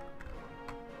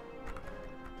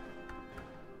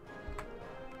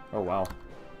 Oh wow.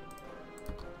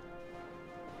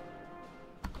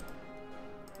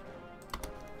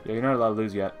 Yeah, you're not allowed to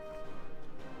lose yet.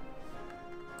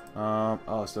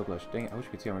 Oh, still glitch. Dang it, I wish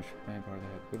we could see how much manpower they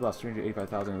had. We've lost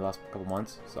 385,000 in the last couple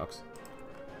months. Sucks.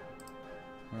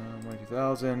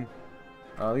 22,000.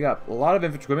 They got a lot of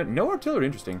infantry equipment. No artillery,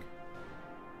 interesting.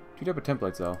 Two type of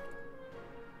templates, though.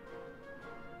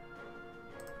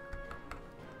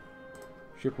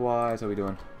 Ship-wise, how we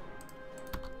doing?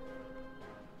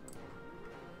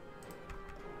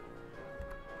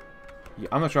 Yeah,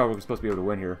 I'm not sure how we're supposed to be able to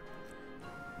win here.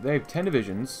 They have 10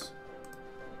 divisions,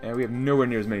 and we have nowhere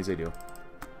near as many as they do.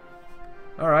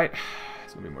 Alright.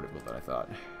 It's going to be more difficult than I thought.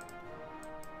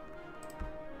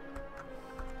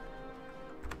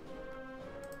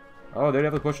 Oh, they're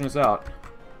definitely pushing us out.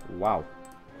 Wow.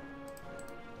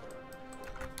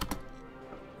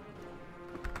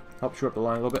 Help shore up the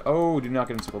line a little bit. Oh, do not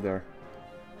get encircled there.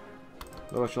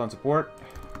 Low echelon support.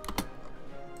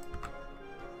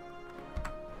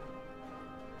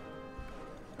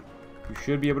 You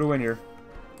should be able to win here.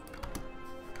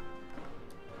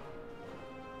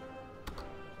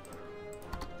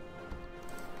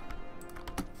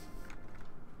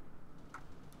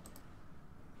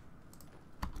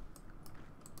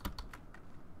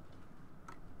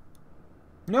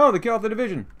 No, they killed off the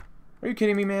division. Are you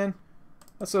kidding me, man?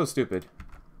 That's so stupid.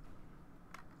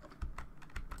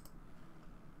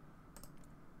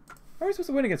 How are we supposed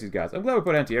to win against these guys? I'm glad we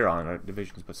put anti-air on our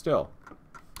divisions, but still.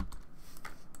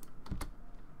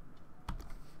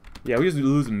 Yeah, we just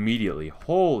lose immediately.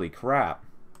 Holy crap.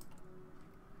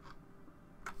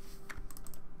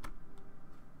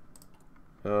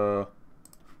 Some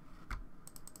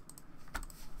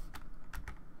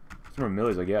more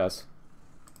millies, I guess.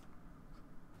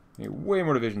 Need way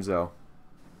more divisions, though.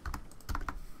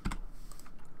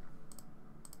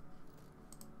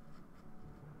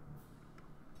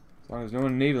 As long as no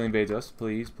one navally invades us,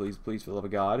 please, please, please, for the love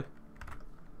of God.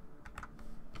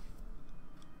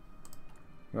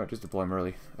 Alright, just deploy them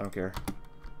early. I don't care.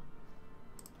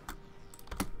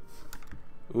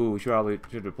 Ooh, we should probably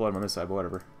deploy them on this side, but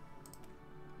whatever.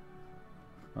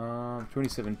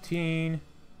 2017.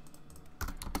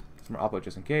 Some more output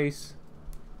just in case.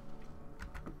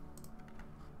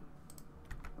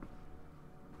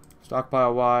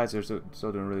 Stockpile-wise, they're still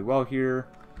doing really well here.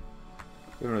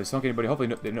 We haven't really sunk anybody. Hopefully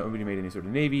nobody made any sort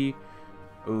of navy.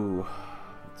 Ooh.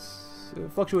 It's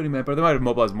fluctuating manpower. They might have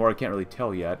mobilized more. I can't really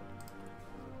tell yet.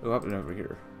 Oh, what happened over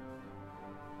here?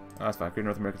 Oh, that's fine. Great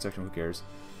North American section. Who cares?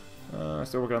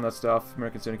 Still working on that stuff.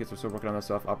 American syndicates are still working on that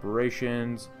stuff.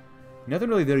 Operations. Nothing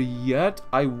really there yet.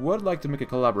 I would like to make a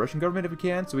collaboration government if we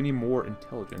can, so we need more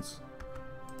intelligence.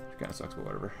 Which kind of sucks, but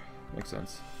whatever. Makes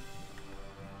sense.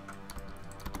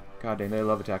 God dang, they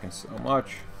love attacking so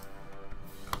much.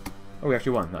 Oh, we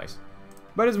actually won. Nice.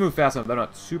 But it doesn't move fast enough. I'm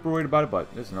not super worried about it,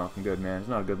 but this is not looking good, man. It's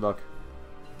not a good look.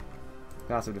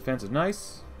 Passive defense is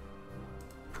nice.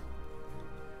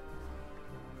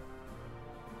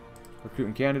 Recruit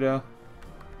in Canada.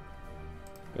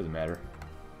 Doesn't matter.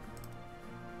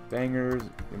 Bangers.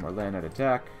 Get more land at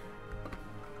attack.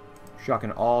 Shock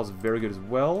and all is very good as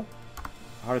well.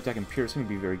 Heart attack and piercing would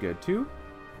be very good too.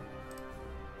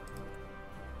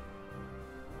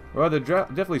 Well, they're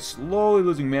definitely slowly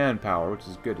losing manpower, which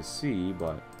is good to see,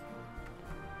 but...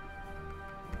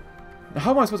 Now,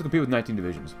 how am I supposed to compete with 19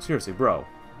 divisions? Seriously, bro.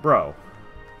 Bro.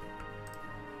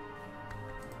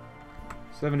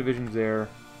 7 divisions there.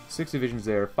 6 divisions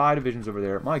there. 5 divisions over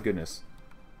there. My goodness.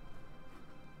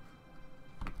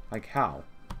 Like, how?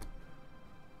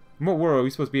 In what world are we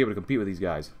supposed to be able to compete with these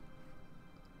guys?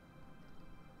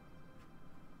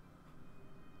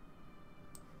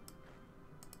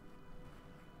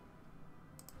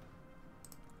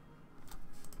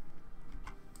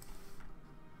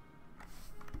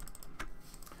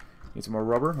 Need some more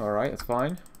rubber. Alright, that's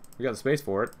fine. We got the space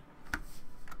for it.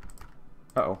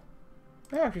 Uh-oh.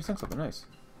 I actually sunk something nice.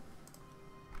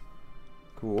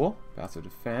 Cool. Passive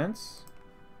defense.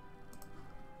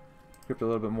 Script a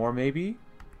little bit more, maybe.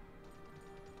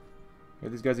 Are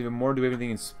these guys even more? Do we have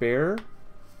anything in spare?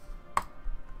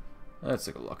 Let's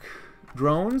take a look.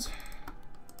 Drones.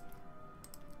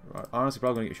 We're honestly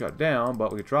probably going to get shot down,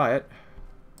 but we could try it.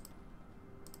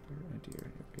 Anti-air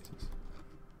bases.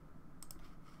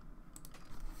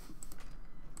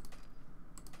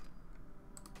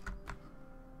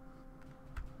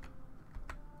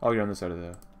 Oh, you're on this side of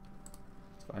the...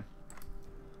 It's fine.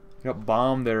 Help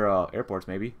bomb their airports,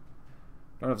 maybe.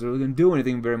 Don't know if they're really going to do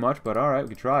anything very much, but alright, we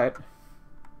can try it.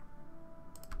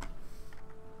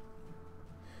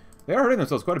 They are hurting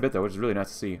themselves quite a bit, though, which is really nice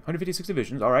to see. 156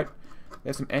 divisions, alright. They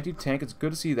have some anti-tank. It's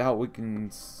good to see how we can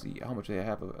see how much they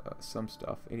have of some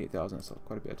stuff. 88,000, that's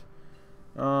quite a bit.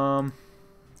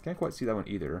 Can't quite see that one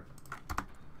either.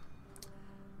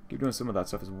 Keep doing some of that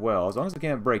stuff as well, as long as they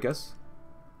can't break us.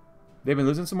 They've been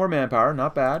losing some more manpower.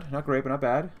 Not bad. Not great, but not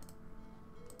bad.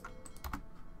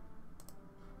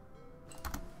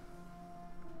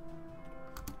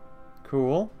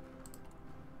 Cool.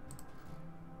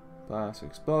 Plastic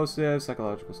explosives,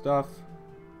 psychological stuff.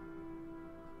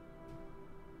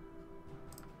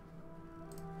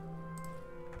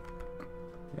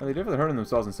 Yeah, they're definitely hurting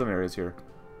themselves in some areas here.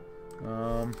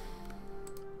 Can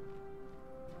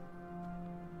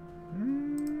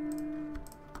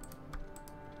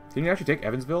you actually take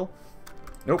Evansville?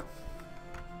 Nope.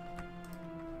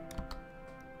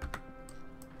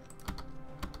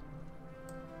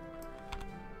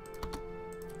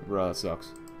 Bruh, that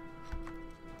sucks.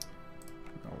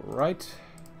 Alright.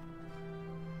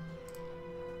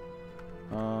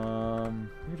 Let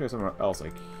me try somewhere else,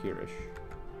 like here-ish.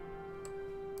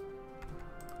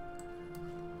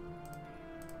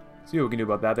 See what we can do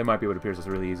about that. They might be able to pierce us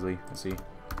really easily. Let's see.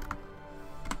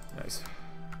 Nice.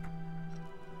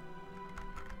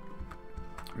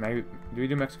 Maybe, did we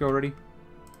do Mexico already?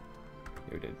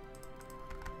 Yeah, we did.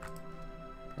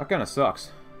 That kind of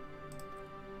sucks.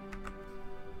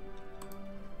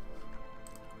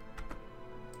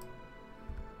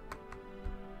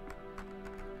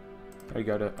 There you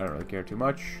go. I don't really care too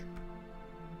much.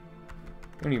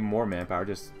 We don't need more manpower,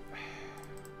 just...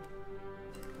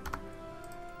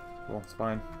 Cool, it's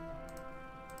fine.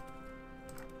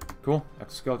 Cool.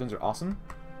 Exoskeletons are awesome.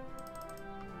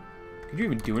 Could you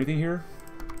even do anything here?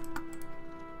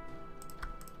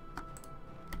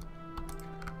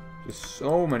 Just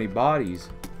so many bodies.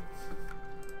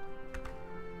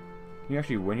 Can you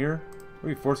actually win here? Or are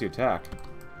you force the attack?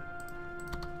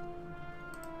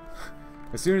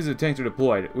 As soon as the tanks are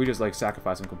deployed, we just like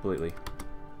sacrifice them completely.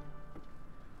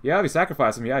 Yeah, if you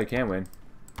sacrifice them, yeah, you can win.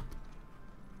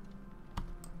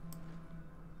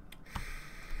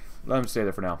 Let them stay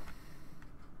there for now.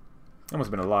 That must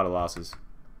have been a lot of losses.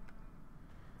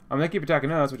 I mean, they keep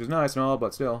attacking us, which is nice and all,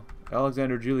 but still.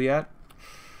 Alexander Juliet.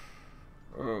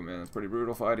 Oh man, that's pretty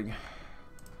brutal fighting.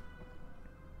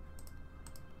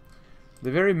 The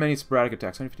very many sporadic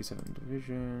attacks. 157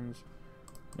 divisions.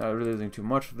 Not really losing too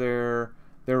much there.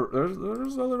 They're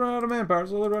slowly run out of manpower.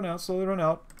 Slowly run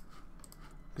out.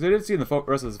 Because I did see in the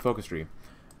rest of the focus tree.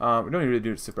 We don't really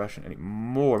do suppression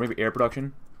anymore. Maybe air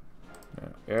production. Yeah,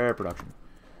 air production.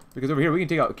 Because over here we can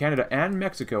take out Canada and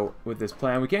Mexico with this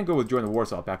plan. We can't go with join the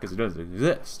Warsaw Pact because it doesn't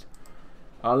exist.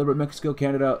 Liberate Mexico,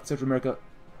 Canada, Central America,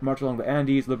 march along the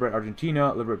Andes, liberate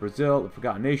Argentina, liberate Brazil, the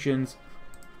Forgotten Nations.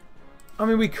 I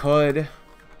mean, we could.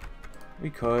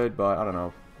 We could, but I don't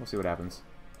know. We'll see what happens.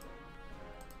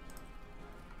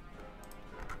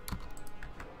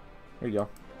 There you go.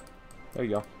 There you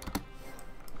go.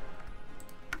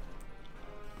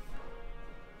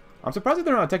 I'm surprised that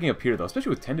they're not attacking up here, though. Especially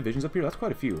with 10 divisions up here. That's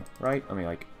quite a few, right? I mean,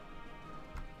 like...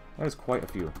 That is quite a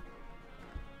few.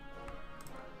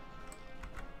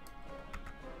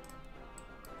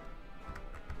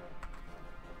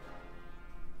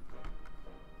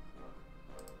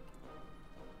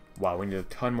 Wow, we need a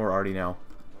ton more arty now.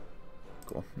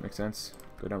 Cool. Makes sense.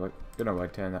 Go down by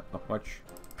 10, not much.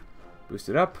 Boost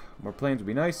it up. More planes would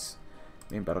be nice.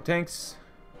 Main battle tanks.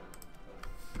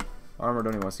 Armor,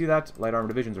 don't even want to see that. Light armor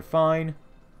divisions are fine.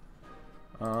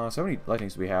 So how many light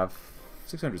tanks do we have?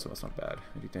 600, so that's not bad.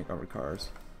 Anti-tank armored cars.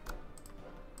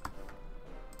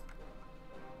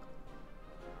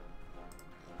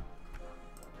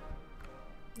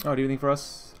 Oh, do anything for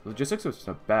us? Logistics is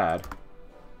not bad.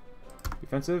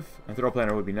 Defensive. And throw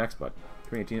planner would be next, but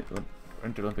 2018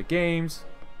 Winter Olympic Games.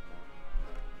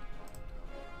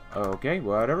 Okay,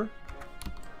 whatever.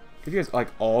 Could you guys like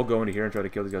all go into here and try to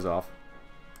kill these guys off?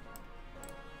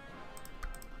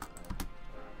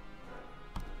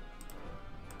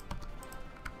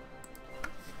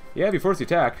 Yeah, if you force the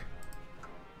attack.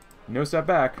 No step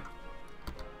back.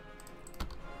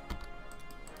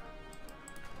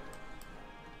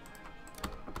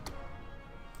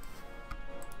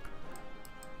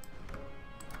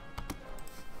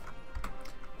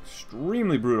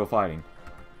 Extremely brutal fighting.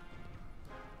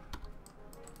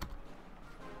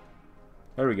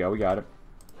 There we go, we got it.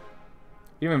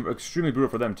 Even extremely brutal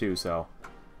for them too, so.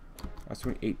 That's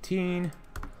 2018. There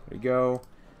we go.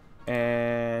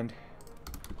 And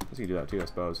I guess you can do that too, I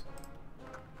suppose.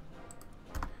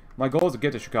 My goal is to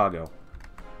get to Chicago.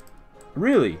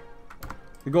 Really?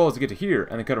 The goal is to get to here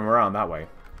and then cut them around that way.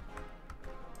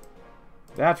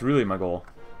 That's really my goal.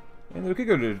 And we could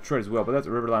go to Detroit as well, but that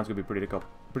river line's gonna be pretty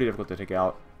difficult to take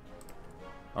out.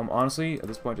 Honestly, at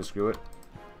this point, just screw it.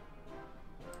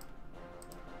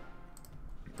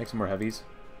 Make some more heavies.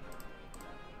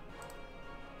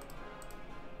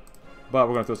 But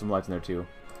we're gonna throw some lights in there too.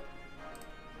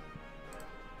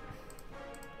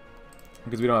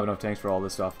 Because we don't have enough tanks for all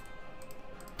this stuff.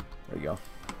 There we go.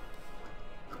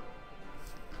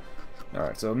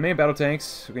 Alright, so main battle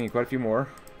tanks. We're gonna need quite a few more.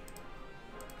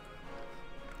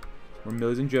 More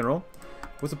millies in general.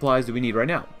 What supplies do we need right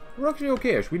now? We're actually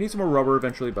okay-ish. We need some more rubber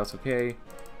eventually, but that's okay.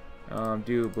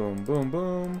 Do boom, boom,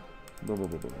 boom. Boom, boom,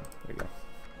 boom, boom. There you go.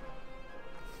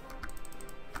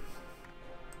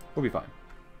 We'll be fine.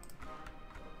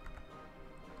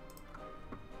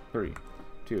 3,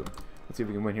 2. Let's see if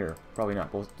we can win here. Probably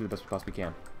not. We'll do the best we possibly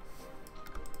can.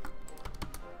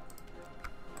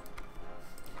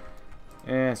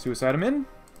 And suicide him in.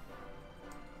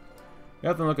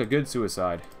 Nothing like a good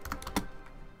suicide.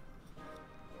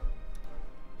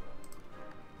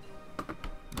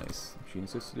 Nice. Machine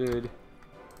assisted.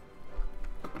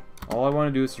 All I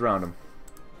want to do is surround him.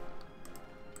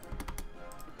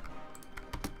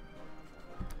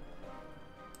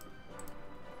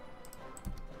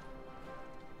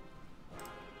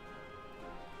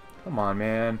 Come on,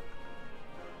 man.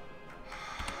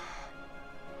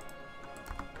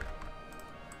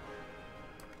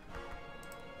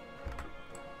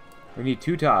 We need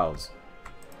 2 tiles.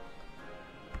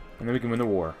 And then we can win the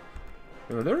war.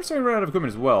 They're starting to run out of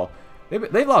equipment as well.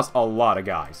 They've lost a lot of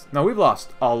guys. Now, we've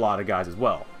lost a lot of guys as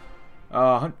well.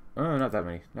 Not that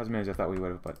many. Not as many as I thought we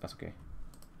would have, but that's okay.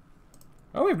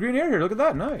 Oh, we have green air here. Look at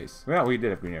that. Nice. Well, we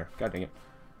did have green air. God dang it.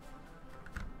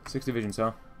 6 divisions,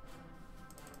 huh?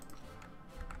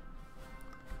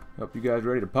 Hope you guys are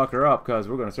ready to pucker up, because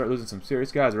we're going to start losing some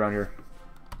serious guys around here.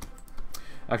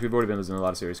 Actually, we've already been losing a lot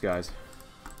of serious guys.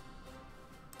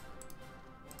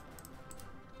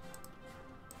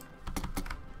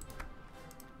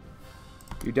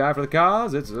 You die for the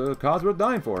cause, it's a cause worth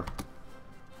dying for.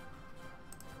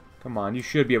 Come on, you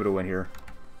should be able to win here.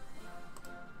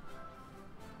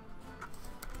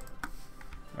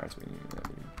 Alright, so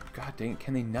God dang it,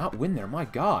 can they not win there? My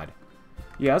god.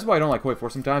 Yeah, that's why I don't like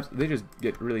Hoi4 sometimes. They just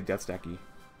get really death stacky.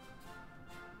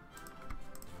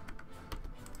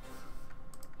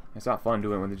 It's not fun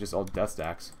doing it when they're just all death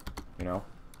stacks. You know?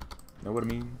 Know what I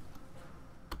mean?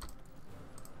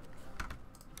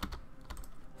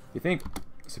 You think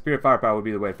superior firepower would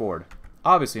be the way forward?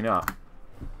 Obviously not.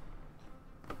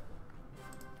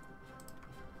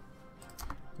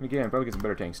 And again, probably get some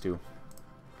better tanks too.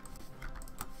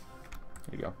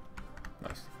 There you go.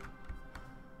 Nice.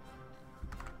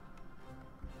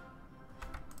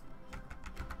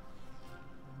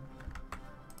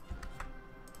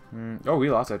 Oh, we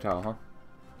lost that tile, huh?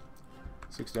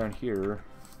 6 down here.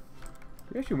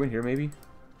 Can we actually win here, maybe?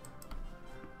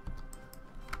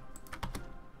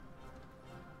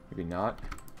 Maybe not.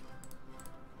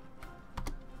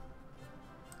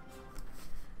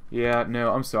 Yeah,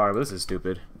 no, I'm sorry, but this is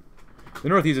stupid. The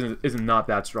Northeast isn't not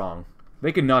that strong.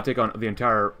 They could not take on the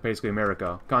entire, basically,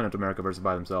 America, continental America versus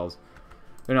by themselves.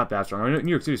 They're not that strong. I mean,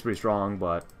 New York City's pretty strong,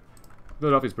 but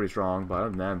Philadelphia's pretty strong, but other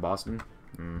than that, Boston,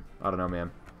 I don't know,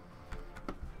 man.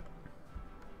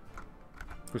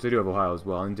 Of course, they do have Ohio as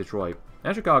well, and Detroit.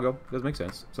 And Chicago. Does make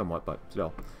sense, somewhat, but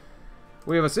still.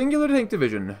 We have a singular tank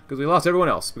division, because we lost everyone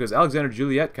else, because Alexander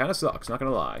Juliet kind of sucks, not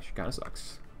gonna lie. She kind of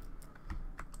sucks.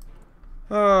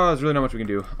 There's really not much we can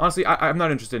do. Honestly, I'm not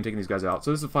interested in taking these guys out,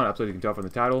 so this is a fun episode, you can tell from the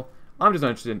title. I'm just not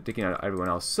interested in taking out everyone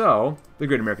else. So, the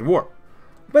Great American War.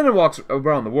 Lenin walks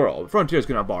around the world. Frontiers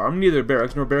cannot bar him, neither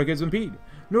barracks nor barricades impede.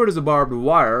 Nor does a barbed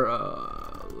wire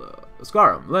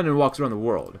scar him. Lenin walks around the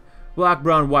world. Black,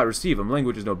 brown, white receive him.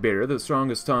 Language is no barrier. The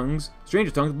strangest tongues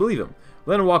believe him.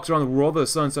 Lenin walks around the world. The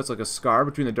sun sets like a scar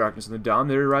between the darkness and the dawn.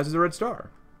 There rises a red star.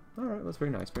 Alright, that's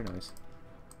very nice, very nice.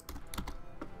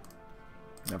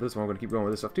 Now for this one, we're going to keep going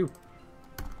with this stuff too.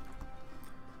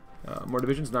 More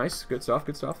divisions, nice. Good stuff,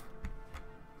 good stuff.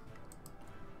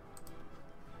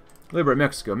 Liberate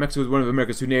Mexico. Mexico is one of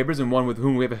America's 2 neighbors and one with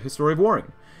whom we have a history of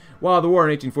warring. While the war in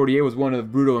 1848 was one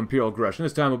of brutal imperial aggression,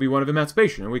 this time will be one of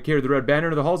emancipation, and we carry the red banner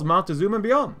into the halls of Montezuma and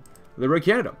beyond. Liberate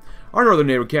Canada. Our northern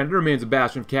neighbor Canada remains a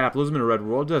bastion of capitalism in a red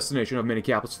world, destination of many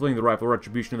capitalists fleeing the rightful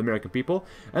retribution of the American people,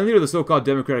 and leader of the so-called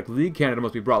Democratic League. Canada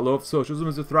must be brought low if socialism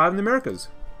is to thrive in the Americas.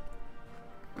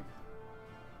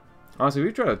 Honestly, if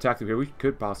we try to attack them here, we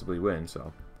could possibly win,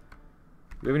 so.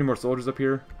 Do we have any more soldiers up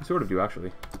here? We sort of do,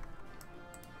 actually.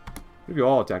 If you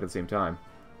all attack at the same time,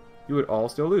 you would all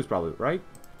still lose, probably, right?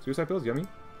 Suicide pills, yummy.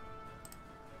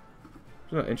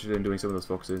 I'm not interested in doing some of those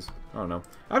focuses. I don't know.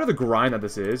 Out of the grind that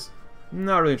this is,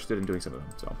 not really interested in doing some of them,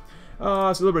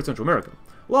 so. So liberate Central America.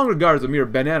 Long regarded as a mere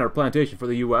banana plantation for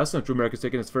the U.S., Central America has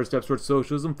taken its first steps towards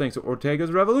socialism thanks to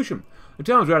Ortega's revolution. The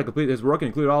town was ready to complete his work and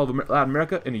include all of Latin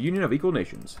America in a union of equal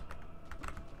nations.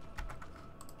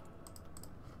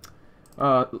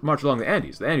 March along the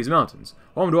Andes Mountains,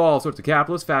 home to all sorts of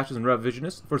capitalists, fascists, and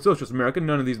revisionists. For socialist America,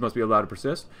 none of these must be allowed to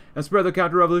persist, and spread their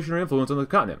counter-revolutionary influence on the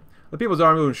continent. The People's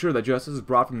Army will ensure that justice is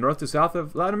brought from north to south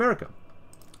of Latin America.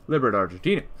 Liberate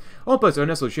Argentina. All places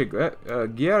Ernesto Che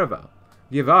Guevara.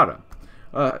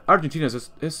 Argentina has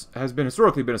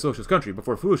historically been a socialist country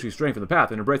before foolishly straying from the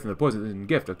path and embracing the poison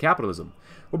gift of capitalism.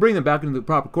 We'll bring them back into the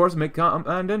proper course and make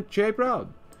Commandant Che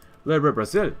proud. Liberate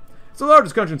Brazil. It's the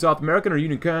largest country in South America, and our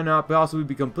union cannot possibly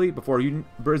be complete before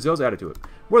Brazil's added to it.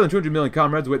 More than 200 million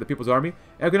comrades await the People's Army,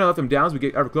 and we cannot let them down as we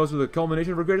get ever closer to the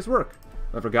culmination of our greatest work.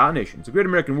 The Forgotten Nations. The Great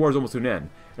American War is almost to an end,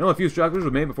 and only a few stragglers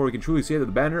remain before we can truly say that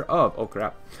the banner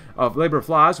of labor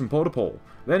flies from pole to pole.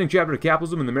 The ending chapter of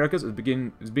capitalism in the Americas is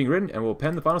being written, and we'll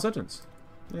pen the final sentence.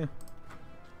 Yeah.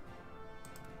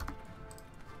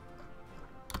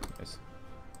 Nice.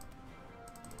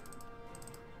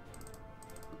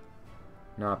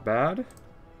 Not bad.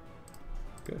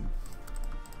 Good.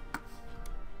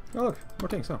 Oh look, more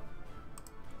tanks, huh?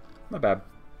 Not bad.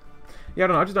 Yeah, I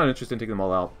don't know, I'm just not interested in taking them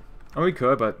all out. I mean, we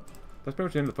could, but that's pretty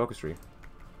much the end of the focus tree.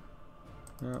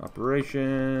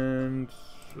 Operations,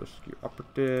 rescue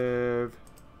operative.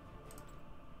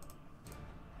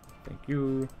 Thank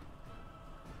you.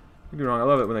 Don't get me wrong, I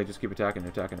love it when they just keep attacking,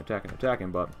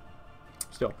 but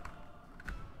still.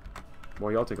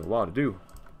 Boy, y'all take a while to do.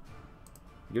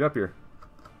 Get up here.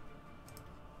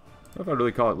 I don't know if I'd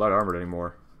really call it light armored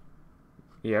anymore.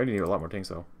 Yeah, I need a lot more tanks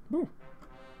though. Woo.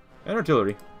 And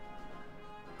artillery.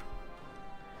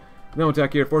 No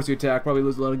attack here, force the attack, probably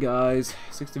lose a lot of guys.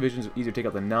 6 divisions, easier to take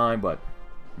out than 9, but...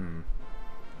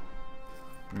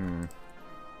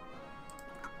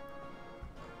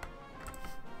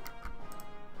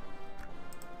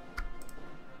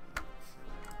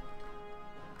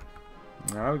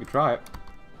 Alright, we could try it.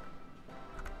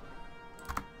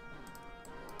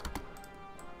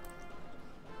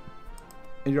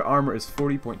 And your armor is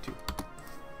 40.2.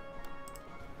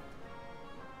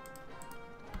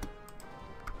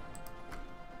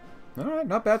 Alright,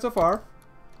 not bad so far.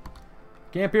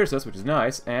 Can't pierce us, which is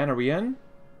nice. And are we in?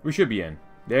 We should be in.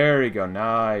 There you go,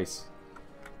 nice.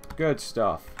 Good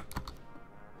stuff.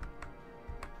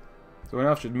 So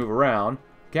enough should move around.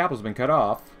 Capital's been cut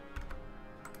off.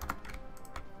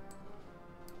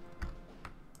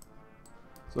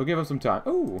 So we'll give them some time.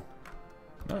 Ooh,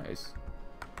 nice.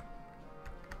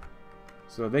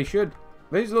 So they'll still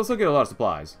get a lot of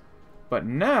supplies. But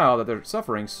now that they're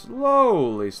suffering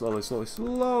slowly,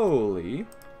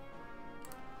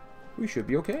 we should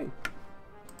be okay.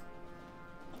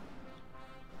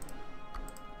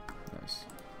 Nice.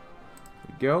 There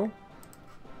we go.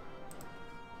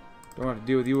 Don't have to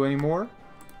deal with you anymore.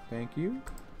 Thank you.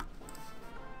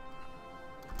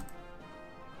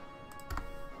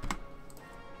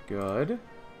 Good.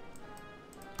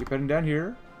 Keep heading down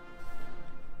here.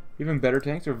 Even better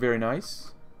tanks are very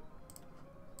nice.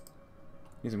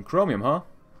 Need some chromium, huh?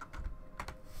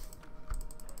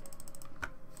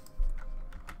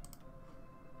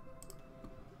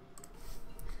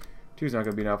 Two's not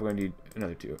going to be enough. We're going to need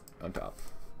another 2 on top.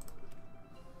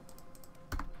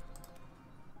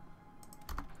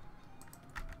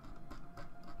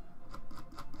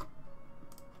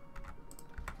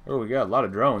 Oh, we got a lot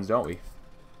of drones, don't we?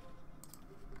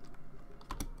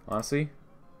 Honestly.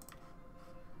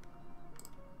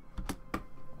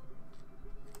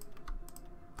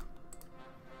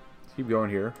 Let's keep going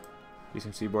here. Use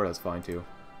some seaboard, that's fine too.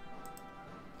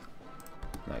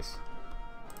 Nice.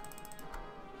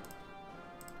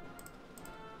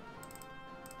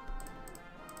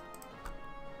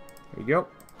 There you go.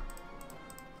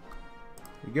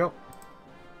 There you go.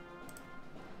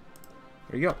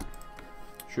 There you go.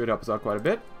 Should help us out quite a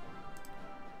bit.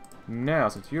 Now,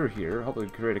 since you're here, hopefully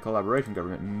we can create a collaboration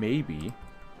government, maybe.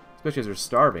 Especially as they're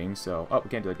starving, so... Oh, we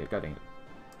can't do that yet, god dang it.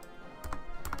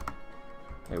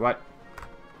 Wait, what?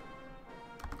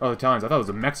 Oh, the Italians. I thought it was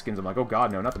the Mexicans. I'm like, oh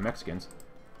god, no, not the Mexicans.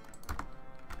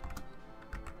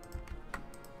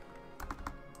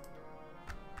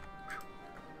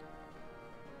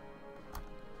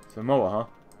 Samoa, huh?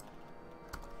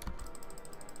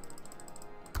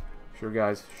 Sure,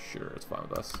 guys. Sure, it's fine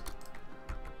with us.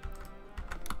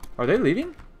 Are they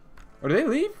leaving? Or do they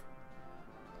leave?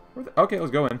 Okay,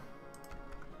 let's go in.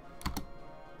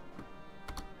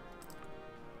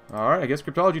 Alright, I guess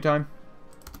cryptology time.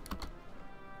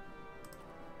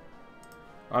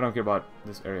 I don't care about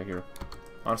this area here.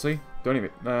 Honestly, don't even...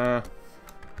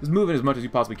 just move in as much as you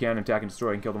possibly can, attack and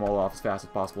destroy, and kill them all off as fast as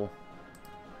possible.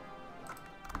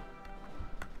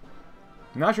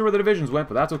 Not sure where the divisions went,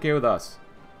 but that's okay with us.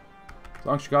 As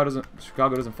long as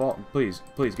Chicago doesn't fall, please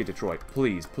get Detroit.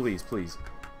 Please.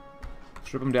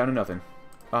 Strip them down to nothing.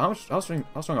 How strong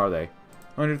are they?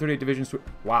 138 divisions.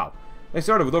 Wow. They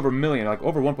started with over a million, like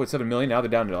over 1.7 million. Now they're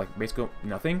down to like basically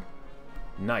nothing.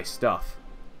 Nice stuff.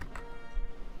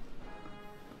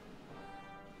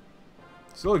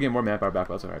 Slowly getting more manpower back,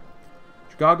 but that's alright.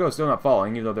 Chicago is still not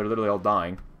falling, even though they're literally all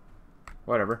dying.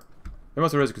 Whatever. They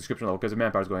must have raised the conscription level, because the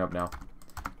manpower's going up now.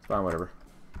 It's fine, whatever.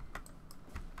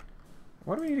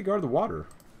 Why do we need to guard the water?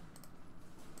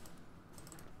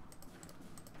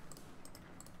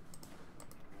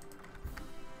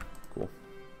 Cool.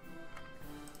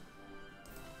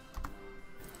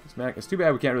 It's too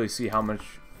bad we can't really see how many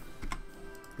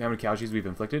casualties we've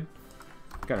inflicted.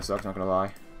 Kind of sucks, not gonna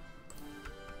lie.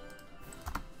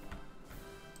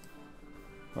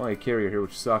 Only a carrier here,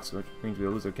 which sucks, which means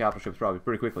we'll lose our capital ships probably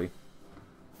pretty quickly.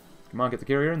 Come on, get the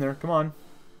carrier in there. Come on.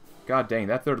 God dang,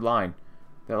 that third line.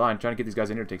 That line, trying to get these guys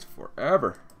in here takes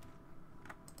forever.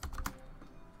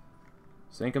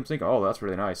 Sink them, sink 'em. Oh, that's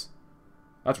really nice.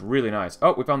 That's really nice.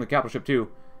 Oh, we found the capital ship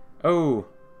too. Oh.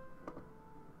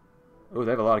 Oh,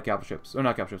 they have a lot of capital ships. Oh,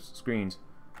 not capital ships. Screens.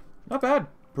 Not bad.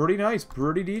 Pretty nice.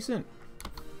 Pretty decent.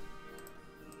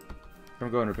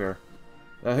 I'm going to repair.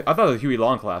 I thought it was Huey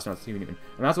Long class, not Steven Newton.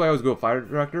 And that's why I always go fighter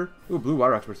director. Ooh, blue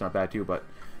water expert's not bad too, but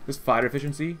this fighter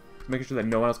efficiency, making sure that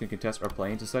no one else can contest our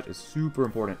planes and such, is super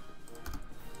important.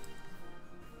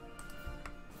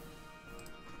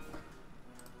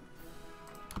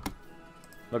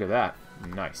 Look at that.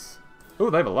 Nice.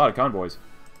 Oh, they have a lot of convoys.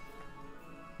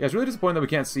 Yeah, it's really disappointing that we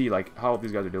can't see, like, how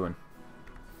these guys are doing.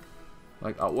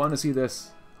 Like, I want to see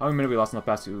this. How many minutes we lost in the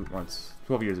past 2 months?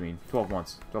 12 years, I mean. 12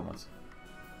 months. 12 months.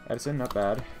 Edison, not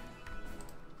bad.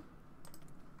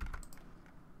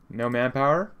 No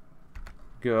manpower.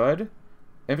 Good.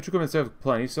 Infantry equipment still have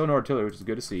plenty, so no artillery, which is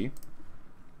good to see.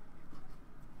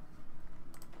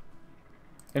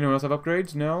 Anyone else have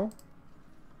upgrades? No?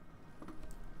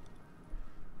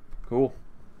 Cool.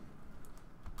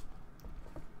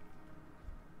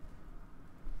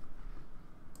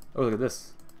 Oh, look at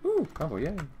this. Ooh, convoy,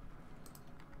 yay.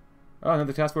 Oh,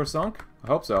 another task force sunk? I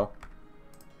hope so.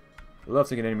 I love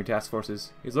sinking enemy task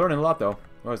forces. He's learning a lot, though.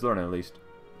 Well, he's learning, at least.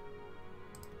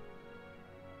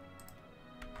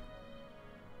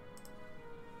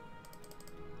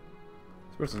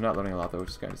 This person's not learning a lot, though, which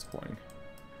is kind of disappointing.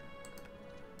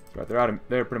 That's right,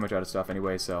 they're pretty much out of stuff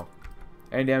anyway, so...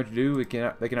 Any damage to do,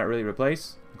 they cannot really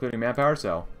replace, including manpower,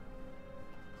 so...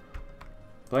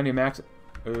 Plenty of max...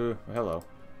 hello.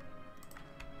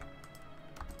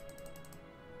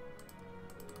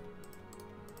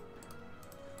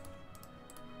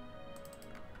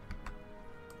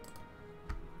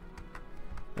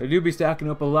 They do be stacking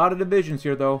up a lot of divisions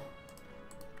here, though.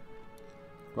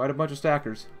 Quite a bunch of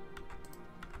stackers.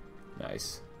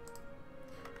 Nice.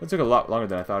 That took a lot longer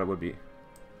than I thought it would be.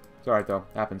 It's alright, though.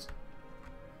 Happens.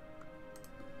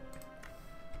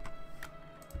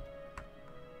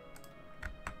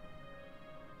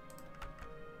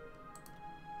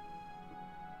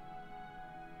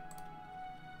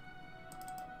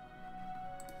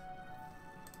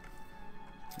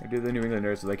 I do the New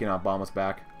Englanders so they cannot bomb us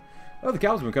back. Oh, the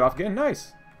cavalry's been cut off again.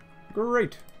 Nice.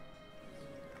 Great.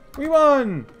 We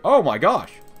won! Oh my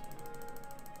gosh.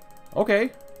 Okay.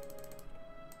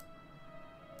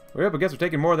 Well, yep, I guess we're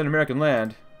taking more than American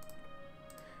land.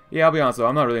 Yeah, I'll be honest though,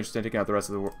 I'm not really interested in taking out the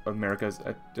rest of the Americas.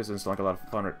 It just doesn't sound like a lot of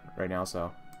fun right now,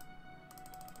 so.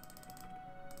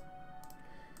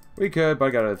 We could, but I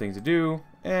got other things to do.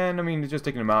 And, I mean, just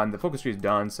taking them out, and the focus tree is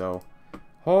done, so.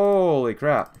 Holy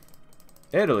crap.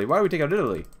 Italy. Why do we take out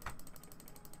Italy?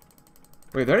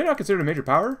 Wait, they're not considered a major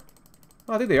power?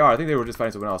 Well, I think they are. I think they were just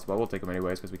fighting someone else, but we'll take them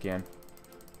anyways because we can.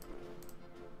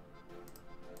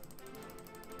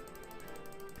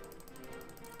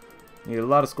 Need a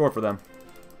lot of score for them.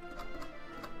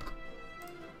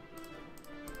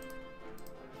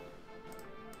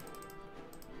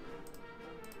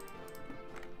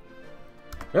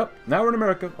 Yep, now we're in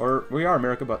America. Or, we are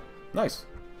America, but nice.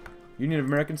 Union of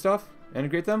American stuff.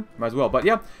 Integrate them? Might as well. But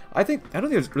yeah, I don't think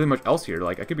there's really much else here.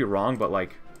 Like, I could be wrong, but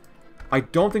like, I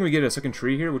don't think we get a second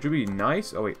tree here, which would be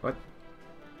nice. Oh, wait, what?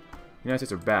 United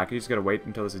States are back. You just gotta wait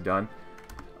until this is done.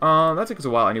 That takes us a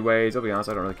while anyways. I'll be honest,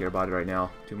 I don't really care about it right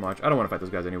now too much. I don't want to fight those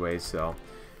guys anyways, so.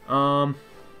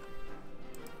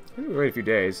 Maybe wait a few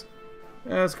days.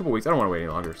 It's a couple weeks. I don't want to wait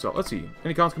any longer. So, let's see.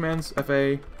 Any comms commands?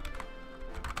 FA.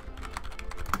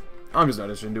 I'm just not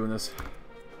interested in doing this.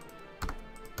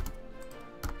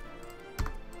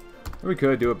 We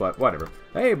could do it, but whatever.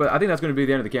 Hey, but I think that's going to be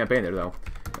the end of the campaign there, though.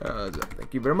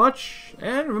 Thank you very much.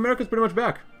 And America's pretty much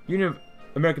back. Union of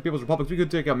American People's Republics. We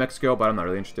could take out Mexico, but I'm not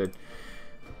really interested.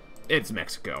 It's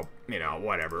Mexico. You know,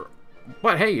 whatever.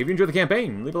 But hey, if you enjoyed the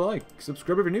campaign, leave a like.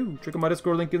 Subscribe if you're new. Check out my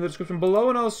Discord link in the description below,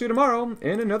 and I'll see you tomorrow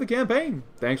in another campaign.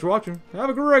 Thanks for watching.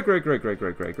 Have a great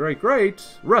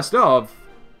rest of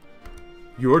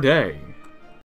your day.